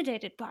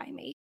intimidated by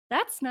me.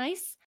 That's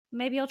nice.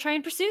 Maybe I'll try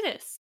and pursue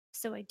this.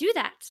 So I do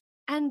that,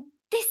 and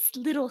this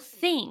little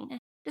thing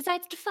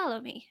decides to follow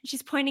me.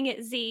 She's pointing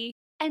at Z,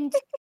 and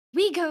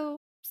we go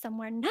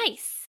somewhere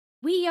nice.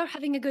 We are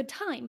having a good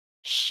time.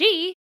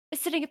 She is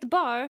sitting at the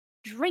bar,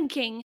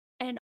 drinking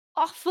an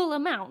awful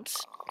amount.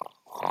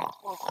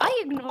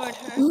 I ignored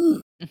her.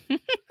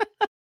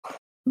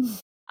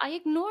 I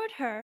ignored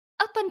her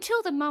up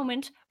until the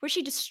moment where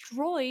she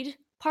destroyed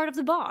part of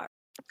the bar.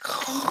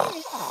 And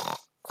then,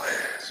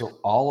 So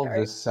all of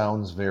this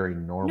sounds very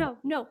normal.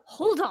 no,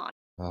 hold on.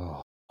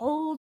 Oh,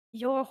 Hold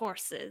your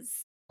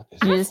horses. what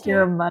is You it? just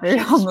hear a mutter She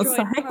on the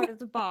destroyed side. part of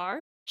the bar.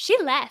 She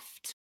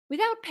left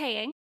without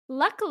paying.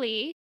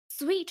 Luckily,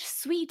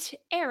 sweet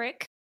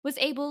Eric was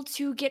able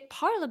to get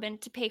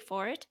Parliament to pay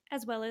for it,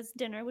 as well as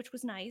dinner, which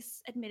was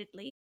nice,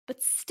 admittedly.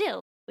 But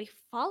still, we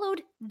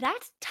followed that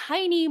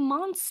tiny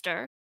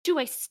monster to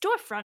a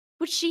storefront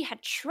which she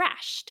had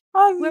trashed,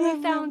 where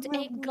we found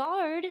a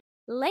guard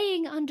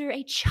laying under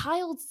a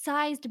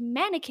child-sized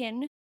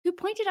mannequin who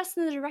pointed us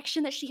in the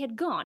direction that she had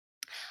gone.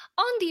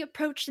 On the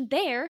approach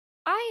there,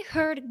 I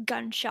heard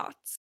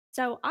gunshots.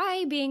 So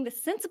I, being the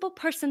sensible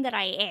person that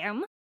I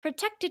am,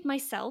 protected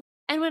myself,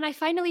 and when I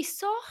finally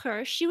saw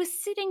her, she was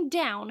sitting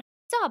down,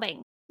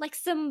 sobbing, like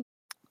some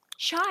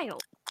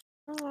child.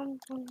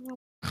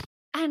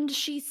 And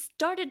she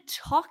started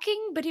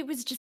talking, but it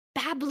was just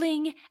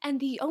babbling, and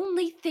the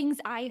only things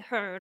I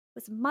heard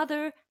was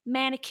mother,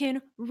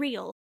 mannequin,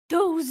 real.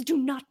 Those do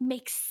not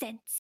make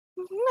sense.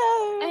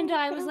 No. And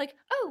I was like,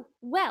 oh,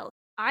 well,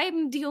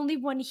 I'm the only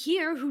one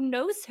here who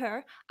knows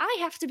her. I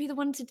have to be the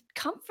one to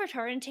comfort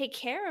her and take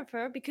care of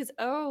her because,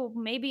 oh,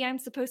 maybe I'm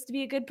supposed to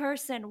be a good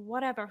person.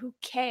 Whatever, who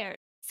cares?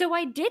 So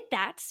I did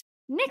that.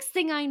 Next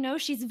thing I know,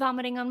 she's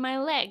vomiting on my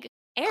leg.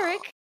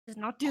 Eric does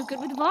not do good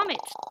with vomit.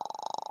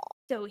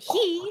 So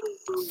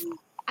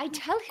I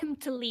tell him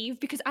to leave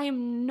because I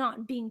am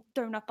not being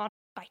thrown up on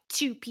by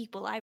two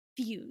people. I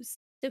refuse.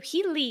 So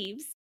he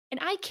leaves, and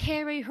I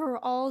carry her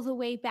all the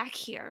way back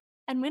here.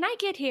 And when I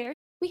get here,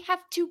 we have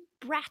two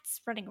brats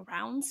running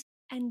around,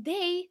 and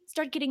they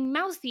start getting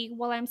mouthy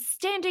while I'm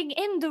standing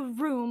in the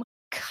room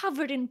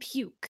covered in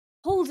puke,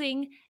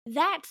 holding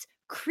that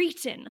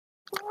cretin.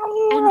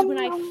 And when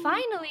I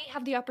finally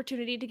have the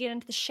opportunity to get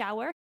into the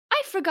shower,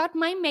 I forgot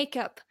my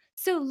makeup.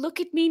 So look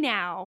at me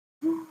now.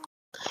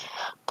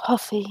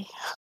 Puffy.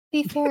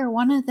 Be fair,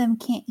 one of them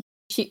can't.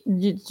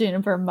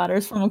 Jennifer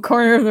mutters from a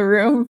corner of the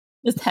room,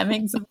 just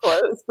hemming some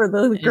clothes for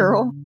the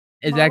girl.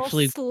 It's Marl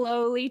actually,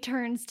 slowly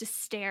turns to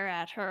stare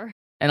at her.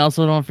 and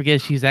also don't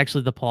forget she's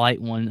actually the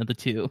polite one of the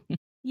two.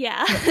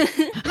 Yeah.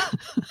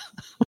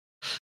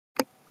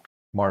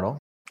 Martel,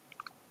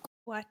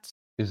 What?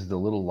 is the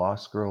little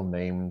lost girl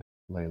named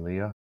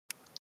Lelia?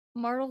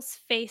 Marl's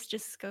face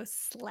just goes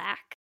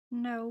slack.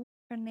 No,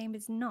 her name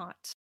is not.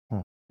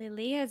 Hmm.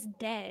 Lilia's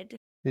dead.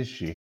 Is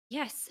she?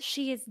 Yes,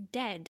 she is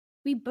dead.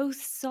 We both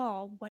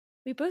saw what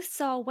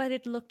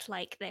it looked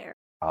like there.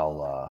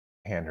 I'll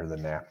hand her the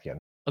napkin.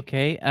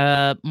 Okay,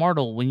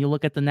 Martel, when you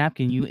look at the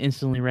napkin, you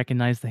instantly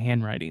recognize the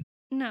handwriting.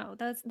 No,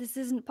 this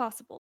isn't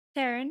possible.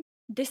 Theron,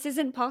 this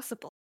isn't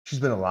possible. She's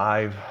been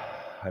alive.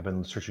 I've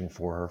been searching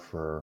for her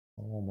for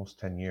almost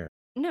 10 years.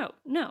 No.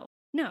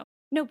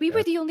 We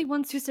were the only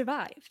ones who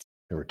survived.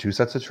 There were 2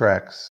 sets of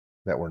tracks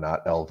that were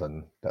not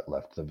elven that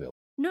left the village.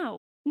 No,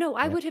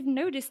 I Yeah. would have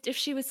noticed if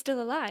she was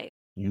still alive.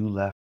 You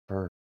left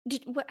her.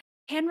 What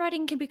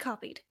handwriting can be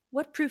copied?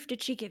 What proof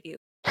did she give you?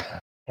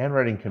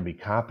 Handwriting can be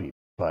copied,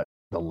 but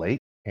the lake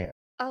can't.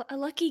 A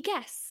lucky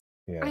guess.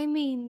 Yeah. I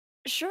mean,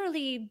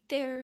 surely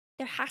there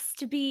has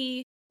to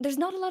be. There's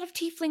not a lot of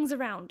tieflings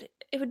around.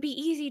 It would be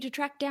easy to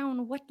track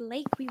down what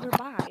lake we were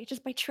by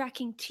just by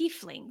tracking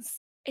tieflings.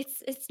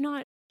 It's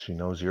not. She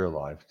knows you're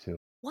alive, too.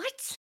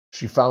 What?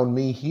 She found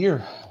me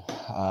here.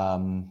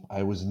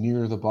 I was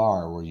near the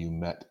bar where you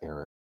met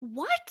Eric,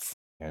 What?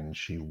 and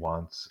she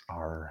wants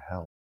our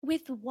help.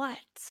 With what?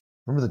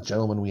 Remember the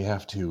gentleman we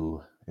have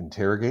to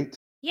interrogate?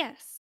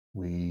 Yes.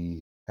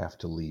 We have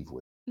to leave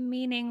with.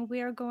 Meaning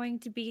we are going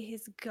to be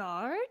his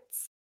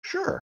guards?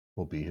 Sure,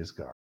 we'll be his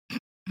guard.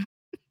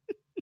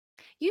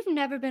 You've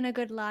never been a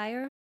good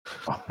liar.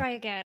 Try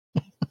again.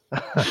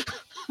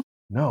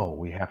 No,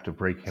 we have to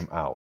break him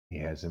out. He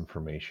has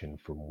information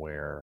from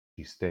where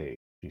she stays.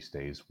 She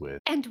stays with.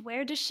 And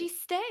where does she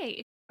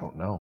stay? Don't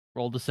know.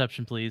 Roll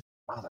deception, please.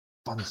 Oh, that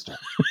fun stuff.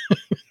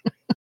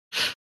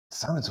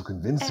 Sounded so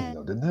convincing,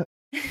 though, didn't it?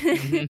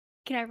 Mhm.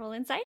 Can I roll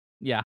insight?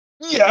 Yeah.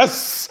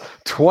 Yes,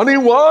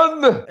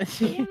 21. Damn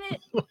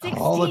it. 16.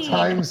 All the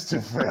times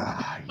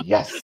to.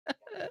 Yes.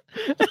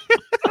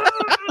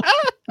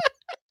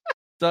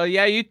 So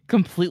yeah, you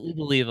completely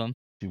believe him.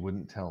 She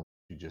wouldn't tell me.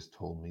 She just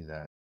told me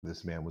that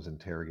this man was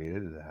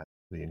interrogated, that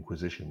the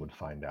Inquisition would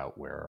find out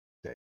where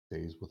he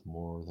stays with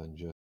more than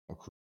just a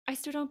crew. I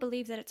still don't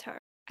believe that it's her.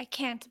 I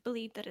can't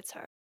believe that it's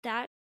her.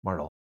 That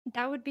Martel,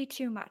 would be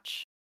too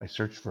much. I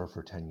searched for her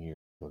for 10 years.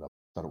 But I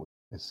thought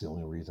it's the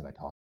only reason I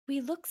talked. We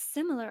look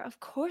similar.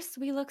 Of course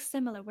we look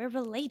similar. We're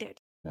related.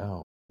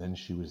 No, then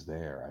she was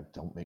there. I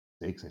don't make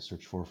mistakes. I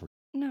searched for her for.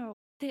 No.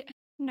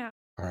 No.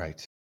 All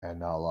right.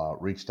 And I'll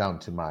reach down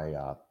to my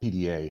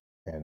PDA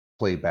and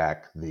play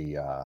back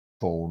the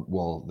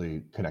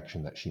the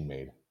connection that she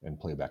made and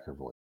play back her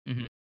voice.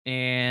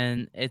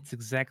 And it's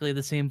exactly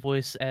the same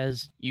voice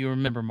as you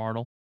remember,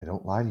 Martel. I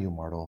don't lie to you,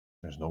 Martel.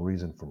 There's no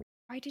reason for me.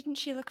 Why didn't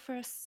she look for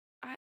us?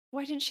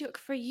 Why didn't she look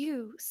for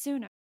you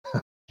sooner?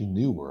 She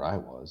knew where I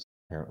was.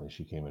 Apparently,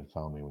 she came and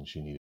found me when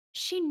she needed.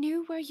 She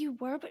knew where you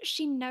were, but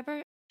she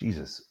never.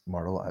 Jesus,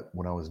 Martel,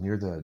 when I was near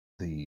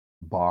the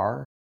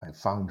bar, I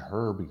found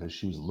her because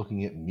she was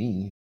looking at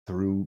me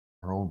through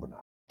her own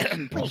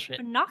binoculars. Bullshit.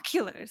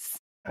 Binoculars.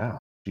 Yeah,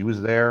 she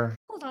was there.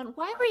 Hold on.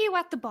 Why were you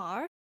at the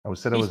bar? I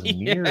was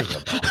near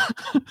the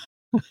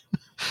bar.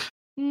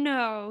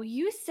 No,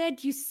 you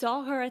said you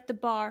saw her at the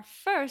bar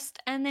first,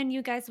 and then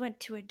you guys went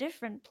to a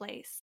different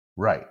place.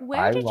 Right.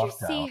 Where did you walked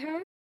see out.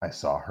 her? I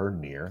saw her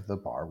near the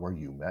bar where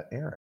you met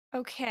Eric.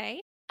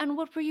 Okay. And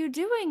what were you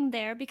doing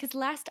there? Because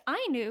last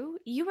I knew,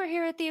 you were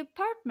here at the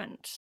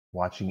apartment.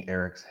 Watching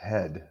Eric's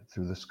head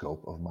through the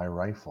scope of my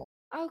rifle.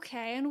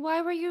 Okay, and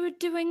why were you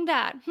doing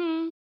that?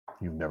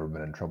 You've never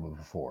been in trouble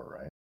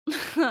before,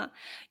 right?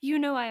 You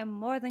know I am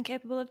more than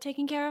capable of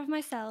taking care of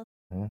myself.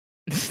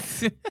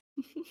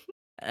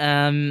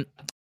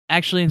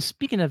 Actually, and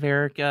speaking of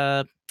Eric,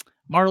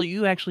 Martel,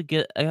 you actually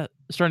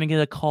starting to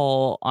get a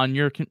call on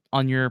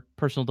your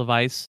personal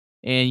device,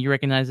 and you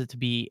recognize it to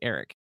be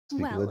Eric.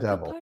 Speak of the if you'll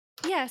devil.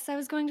 Yes, I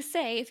was going to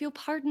say, if you'll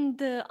pardon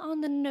the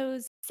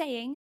on-the-nose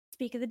saying,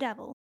 speak of the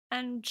devil,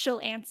 and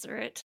she'll answer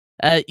it.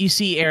 You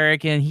see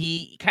Eric, and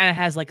he kind of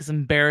has like this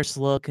embarrassed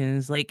look, and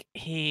is like,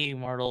 "Hey,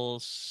 Martel,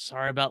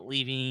 sorry about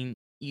leaving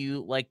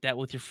you like that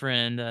with your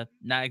friend.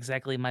 Not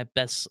exactly my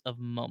best of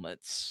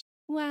moments."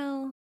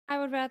 Well, I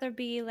would rather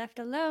be left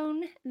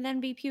alone than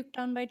be puked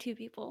on by 2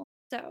 people.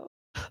 So,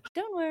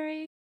 don't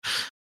worry.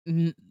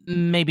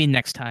 Maybe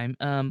next time.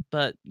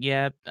 But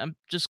yeah, I'm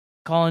just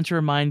calling to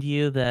remind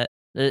you that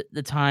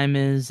the time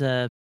is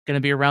gonna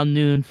be around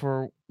noon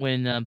for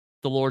when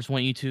the lords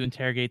want you to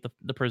interrogate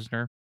the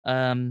prisoner.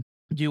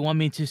 Do you want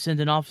me to send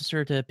an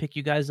officer to pick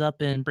you guys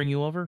up and bring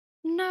you over?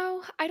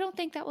 No, I don't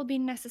think that will be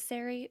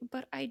necessary,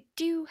 but I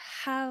do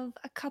have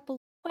a couple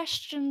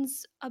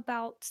questions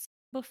about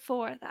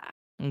before that.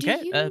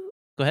 Okay.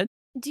 Go ahead.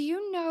 Do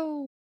you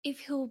know if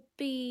he'll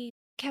be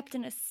kept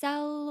in a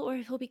cell or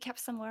if he'll be kept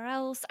somewhere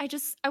else?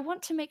 I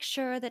want to make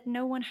sure that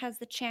no one has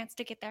the chance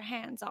to get their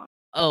hands on.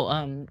 Oh,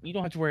 you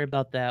don't have to worry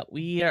about that.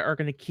 We are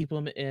going to keep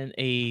him in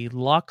a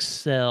locked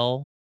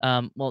cell.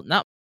 Well,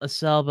 not a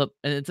cell, but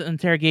it's an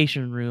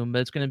interrogation room.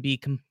 But it's going to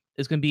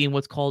be in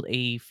what's called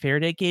a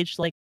Faraday cage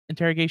like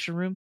interrogation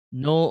room.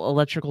 No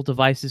electrical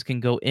devices can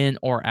go in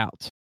or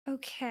out.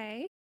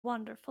 Okay,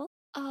 wonderful.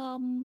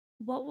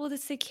 What will the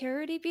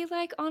security be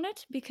like on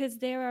it? Because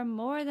there are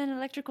more than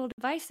electrical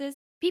devices.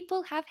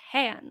 People have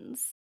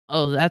hands.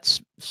 Oh, that's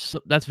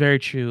very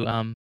true.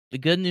 The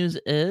good news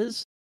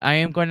is I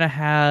am going to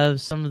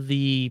have some of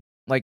the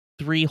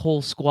 3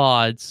 whole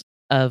squads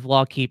of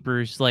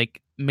lawkeepers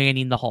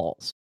manning the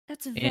halls,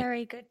 That's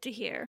very good to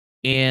hear.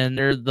 and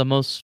they're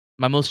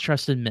my most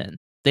trusted men.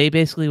 They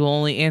basically will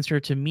only answer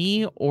to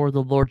me or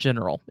the Lord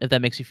General, if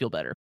that makes you feel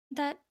better.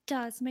 That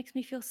makes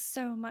me feel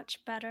so much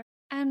better.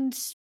 And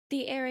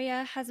the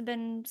area has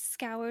been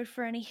scoured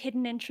for any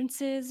hidden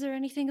entrances or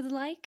anything of the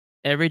like?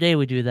 Every day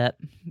we do that.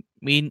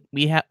 We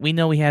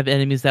know we have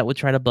enemies that would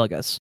try to bug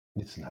us.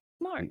 It's not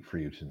Smart. late for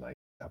you tonight.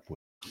 Up with-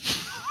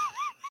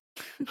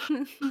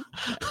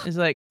 It's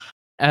like,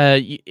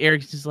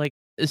 Eric's just like,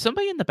 is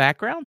somebody in the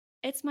background?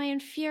 It's my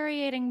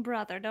infuriating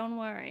brother, don't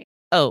worry.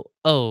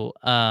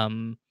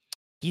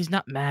 He's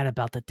not mad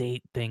about the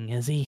date thing,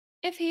 is he?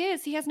 If he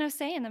is, he has no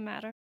say in the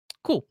matter.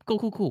 Cool.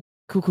 Cool,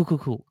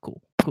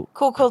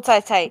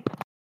 tight.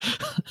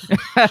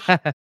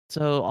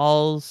 So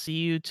I'll see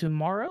you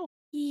tomorrow?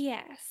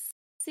 Yes.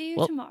 See you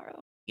Well- tomorrow.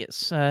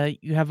 Yes,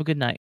 you have a good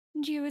night.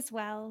 And you as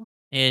well.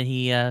 And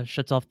he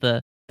shuts off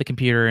the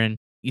computer, and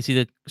you see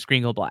the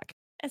screen go black.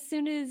 As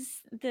soon as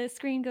the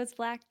screen goes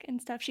black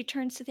and stuff, she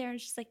turns to there and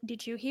she's like,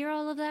 "Did you hear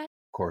all of that?"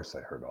 Of course, I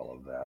heard all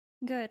of that.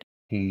 Good.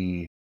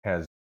 He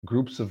has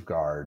groups of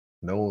guards,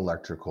 no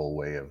electrical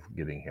way of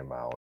getting him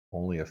out,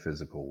 only a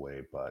physical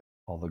way, but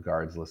all the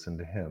guards listen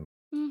to him.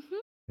 Mm-hmm.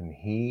 And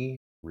he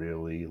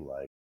really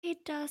He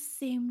does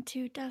seem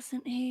to,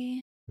 doesn't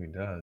he? he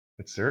does.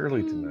 It's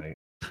early Hmm. tonight.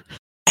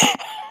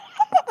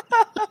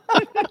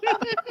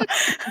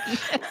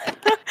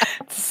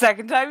 It's the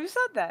second time you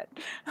said that.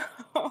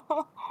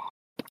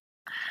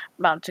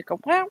 Mount Chica,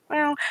 wow,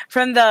 wow.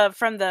 From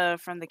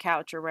the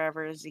couch or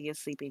wherever Z is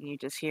sleeping, you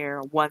just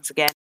hear once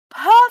again,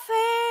 Puffy.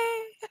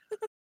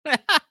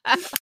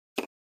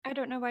 I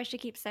don't know why she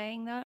keeps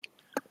saying that.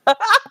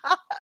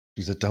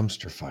 She's a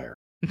dumpster fire.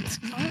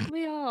 Aren't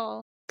we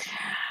all?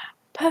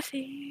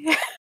 Puffy.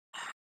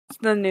 It's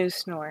the new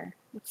snore.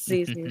 It's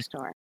Z's new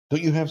snore.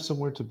 Don't you have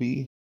somewhere to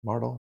be,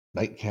 Martel?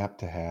 Nightcap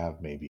to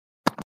have, maybe.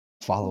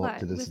 Follow up What,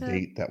 to this with a-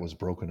 date that was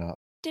broken up.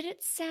 Did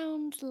it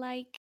sound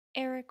like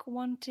Eric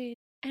wanted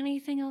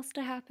anything else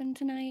to happen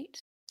tonight?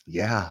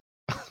 Yeah,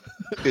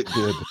 it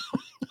did.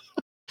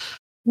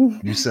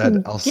 You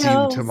said, I'll see you Yo,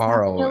 stop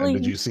tomorrow. And yelling.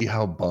 did you see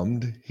how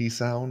bummed he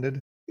sounded?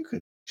 You could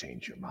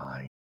change your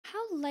mind. How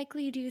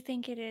likely do you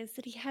think it is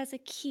that he has a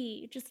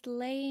key just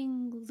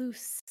laying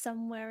loose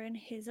somewhere in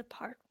his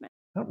apartment?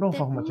 I don't know That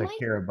how much I might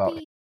care about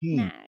be key.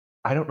 Nag.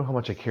 I don't know how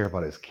much I care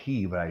about his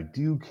key, but I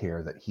do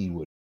care that he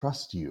would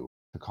trust you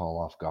to call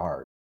off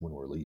guard when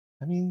we're leaving.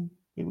 I mean,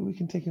 maybe we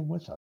can take him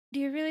with us. Do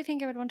you really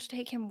think I would want to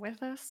take him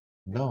with us?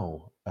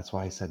 No, that's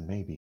why I said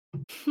maybe.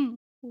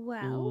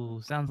 Well,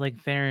 Ooh, sounds like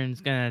Farron's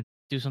gonna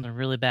do something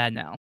really bad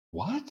now.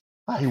 What?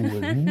 I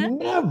would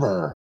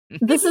never.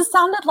 This has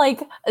sounded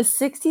like a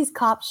 60s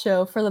cop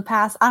show for the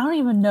past, I don't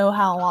even know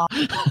how long.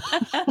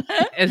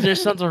 Is there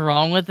something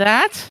wrong with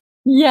that?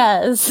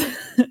 Yes.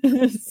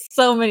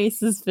 So many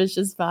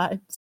suspicious vibes.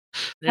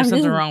 There's I'm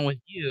something just- wrong with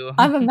you.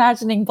 I'm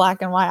imagining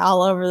black and white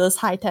all over this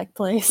high-tech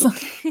place.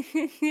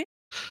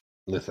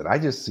 Listen, I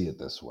just see it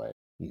this way.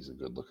 He's a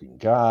good-looking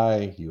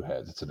guy.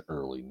 It's an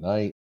early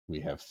night. We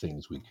have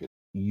things we could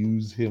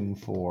use him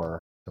for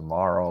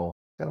tomorrow.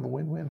 Kind of a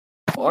win-win.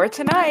 Or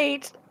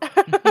tonight.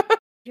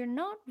 You're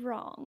not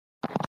wrong.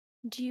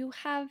 Do you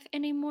have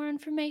any more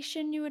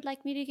information you would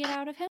like me to get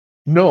out of him?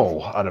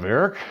 No, out of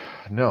Eric?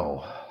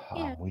 No.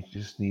 Yeah. We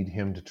just need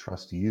him to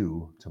trust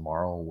you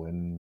tomorrow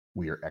when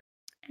we are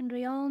And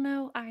we all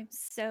know I'm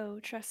so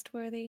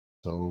trustworthy.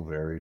 so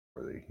very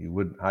worthy. You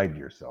wouldn't hide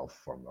yourself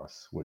from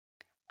us, would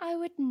I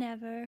would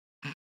never.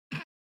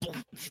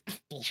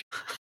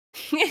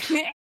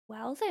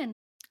 Well then,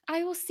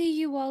 I will see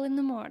you all in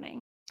the morning.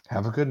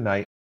 Have a good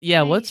night. Yeah,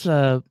 Right. what's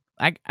I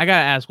gotta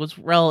ask, what's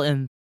Rel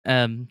and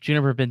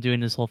Juniper been doing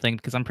this whole thing?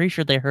 Because I'm pretty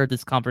sure they heard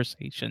this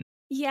conversation.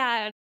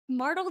 Yeah,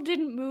 Martel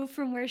didn't move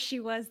from where she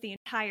was the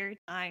entire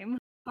time.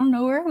 I don't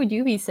know, where would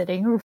you be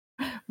sitting?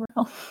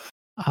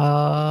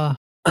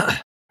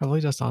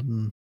 Probably just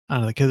on. I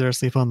don't know. The kids are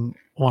asleep on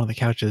one of the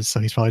couches, so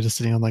he's probably just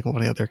sitting on like one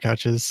of the other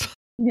couches.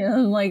 Yeah,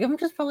 I'm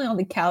just probably on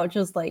the couch,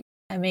 just like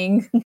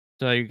hemming.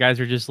 So you guys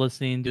are just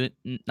listening, doing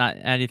not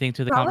anything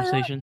to the Probably not.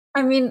 conversation.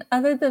 I mean,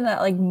 other than that,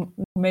 like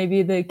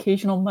maybe the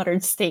occasional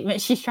muttered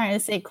statement she's trying to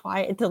stay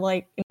quiet to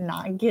like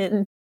not get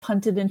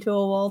punted into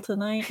a wall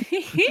tonight.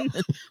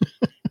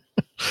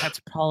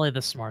 That's probably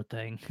the smart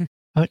thing.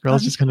 I think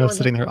Rel's I'm just kind of sure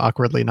sitting there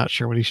awkwardly, not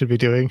sure what he should be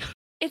doing.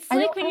 It's I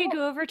like don't when you know.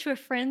 go over to a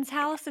friend's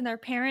house and their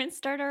parents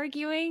start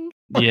arguing.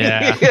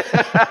 Yeah.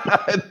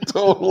 It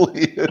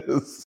totally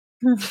is.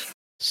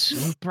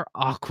 Super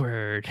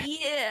awkward.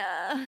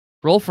 Yeah.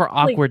 Roll for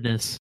Like-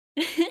 awkwardness.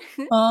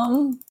 What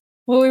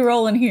are we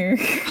rolling here?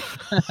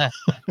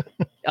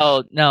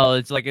 Oh no,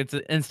 it's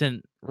an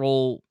instant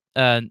roll.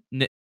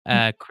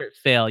 Crit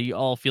fail. You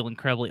all feel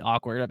incredibly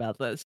awkward about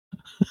this.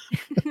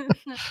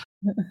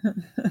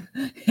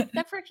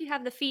 Except for if you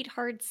have the feet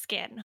hard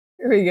skin.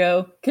 Here we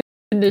go.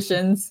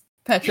 Conditions.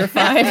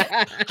 Petrified.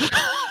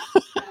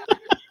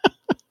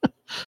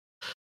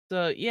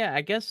 So yeah,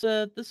 I guess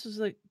this is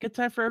a good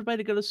time for everybody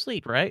to go to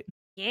sleep, right?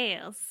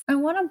 Yes. I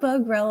want to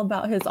bug Rel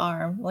about his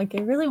arm. Like,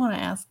 I really want to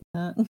ask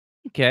that.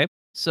 Okay.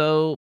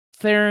 So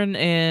Theron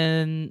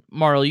and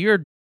Marl,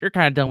 you're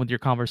kind of done with your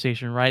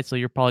conversation, right? So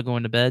you're probably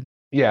going to bed.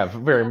 Yeah,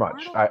 very Yeah,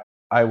 much. Martle-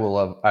 I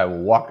will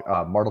walk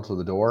Martle to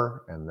the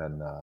door and then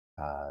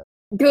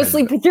Go Head-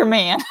 sleep with your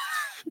man.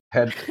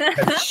 head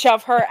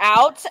Shove her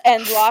out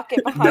and lock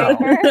it behind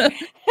No. her.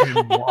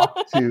 and walk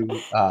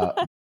to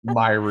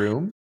my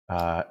room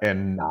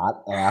and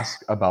not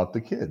ask about the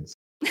kids.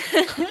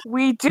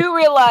 We do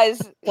realize,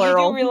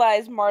 Plural.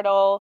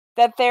 Martle,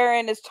 that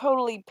Theron is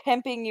totally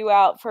pimping you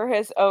out for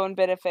his own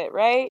benefit,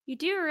 right? You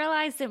do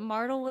realize that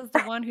Martle was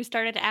the one who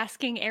started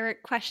asking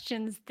Eric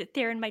questions that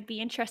Theron might be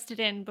interested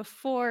in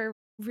before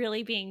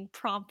really being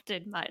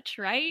prompted much,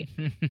 right?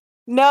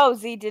 No,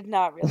 Z did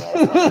not realize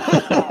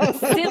that.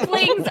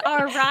 Siblings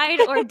are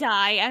ride or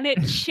die, and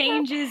it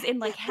changes in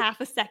like half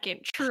a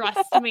second.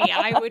 Trust me,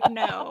 I would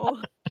know.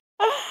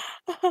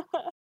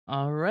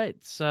 All right.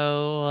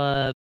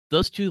 So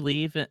those two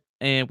leave,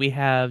 and we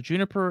have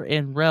Juniper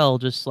and Rel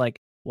just like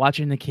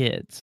watching the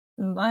kids.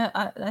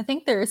 I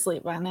think they're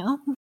asleep by now.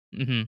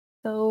 Hmm.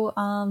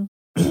 So,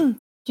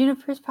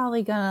 Juniper's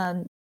probably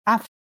gonna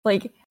after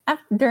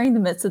during the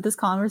midst of this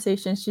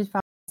conversation, she's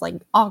probably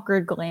like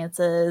awkward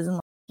glances and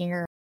looking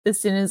her. As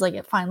soon as like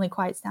it finally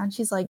quiets down,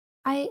 she's like,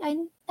 "I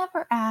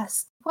never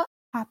asked what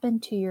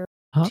happened to your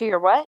To your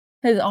what?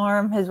 his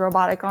arm, his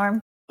robotic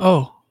arm."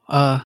 Oh,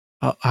 how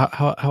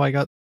I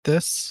got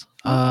this?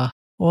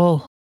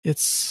 Well,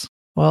 it's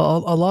a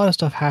lot of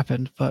stuff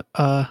happened, but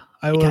I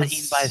He was got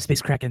eaten by a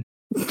space kraken.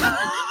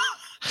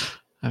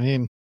 I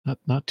mean,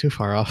 not too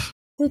far off.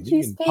 Did Me you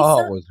and space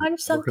Paul was punch working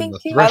something the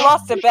to I threshing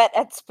lost a machine. bet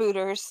at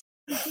Spooters.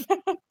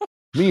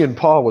 Me and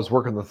Paul was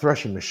working the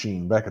threshing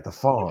machine back at the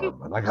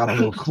farm, and I got a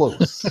little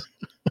close.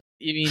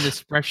 You mean the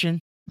suppression?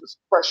 This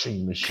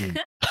threshing machine.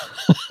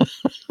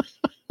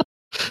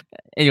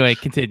 Anyway,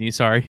 continue.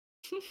 Sorry.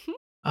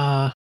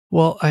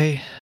 Well,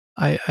 I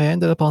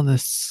ended up on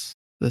this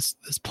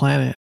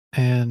planet,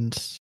 and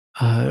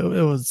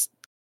it was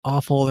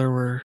awful.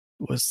 It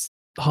was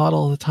hot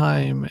all the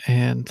time,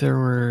 and there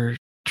were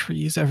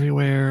trees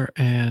everywhere,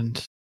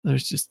 and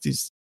there's just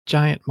these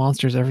giant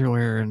monsters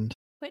everywhere, and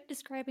Quit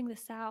describing the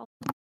South.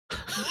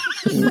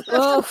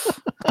 Oof.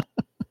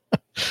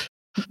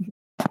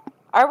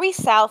 Are we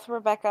south,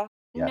 Rebecca?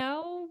 Yeah.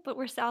 No, but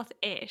we're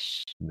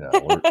south-ish. No,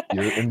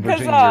 you're in 'Cause,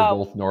 Virginia.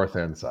 You're both north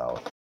and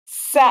south.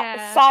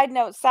 Yeah.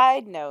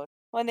 Side note,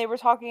 when they were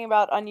talking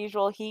about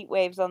unusual heat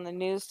waves on the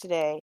news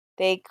today,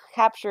 they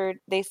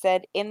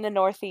said in the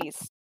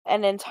Northeast,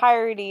 an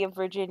entirety of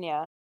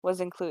Virginia was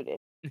included.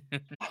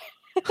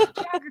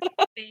 Geography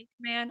fake,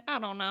 man. I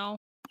don't know.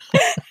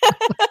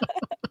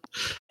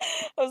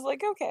 I was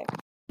like, okay.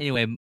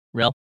 Anyway,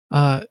 Rel.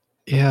 yeah,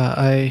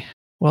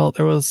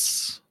 there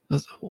was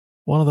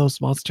one of those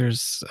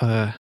monsters.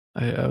 I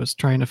was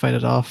trying to fight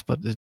it off, but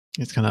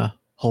it kind of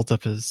holds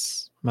up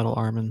his metal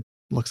arm and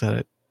looks at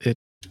it. It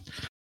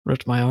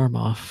ripped my arm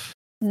off.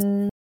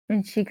 And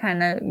she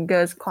kind of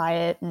goes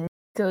quiet and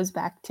goes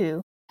back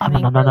to No.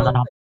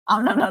 no.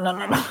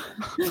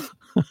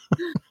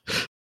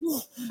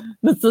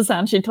 That's the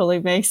sound she totally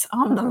makes.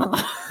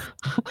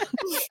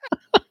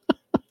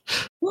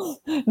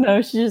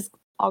 No, she just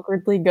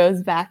awkwardly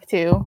goes back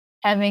to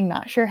having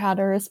not sure how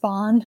to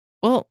respond.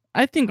 Well,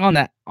 I think on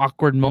that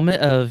awkward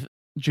moment of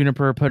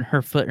Juniper putting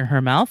her foot in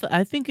her mouth,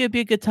 I think it'd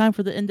be a good time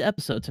for the end of the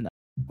episode tonight.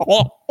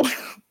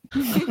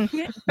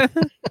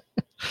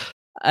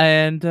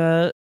 And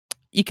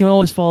you can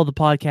always follow the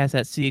podcast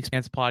at Sea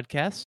Expanse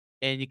Podcast,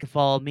 and you can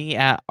follow me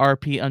at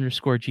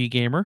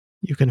RP_GGamer.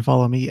 You can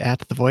follow me at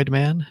the Void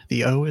Man.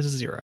 The O is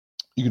 0.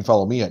 You can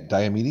follow me at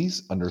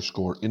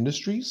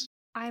Diomedes_Industries.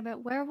 I'm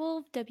at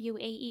Werewolf,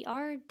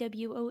 WAERWOLV.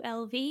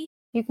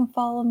 You can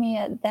follow me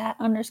at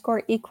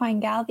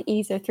 _equine gal. The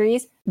E's are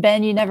 3s.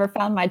 Ben, you never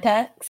found my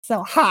text,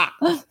 so ha!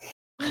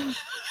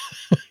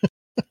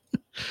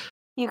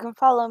 You can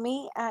follow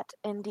me at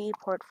Indie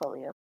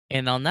Portfolio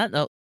And on that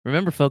note,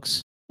 remember,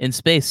 folks, in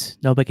space,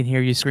 nobody can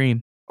hear you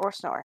scream. or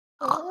snore.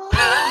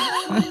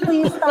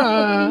 Please stop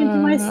looking into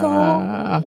my soul.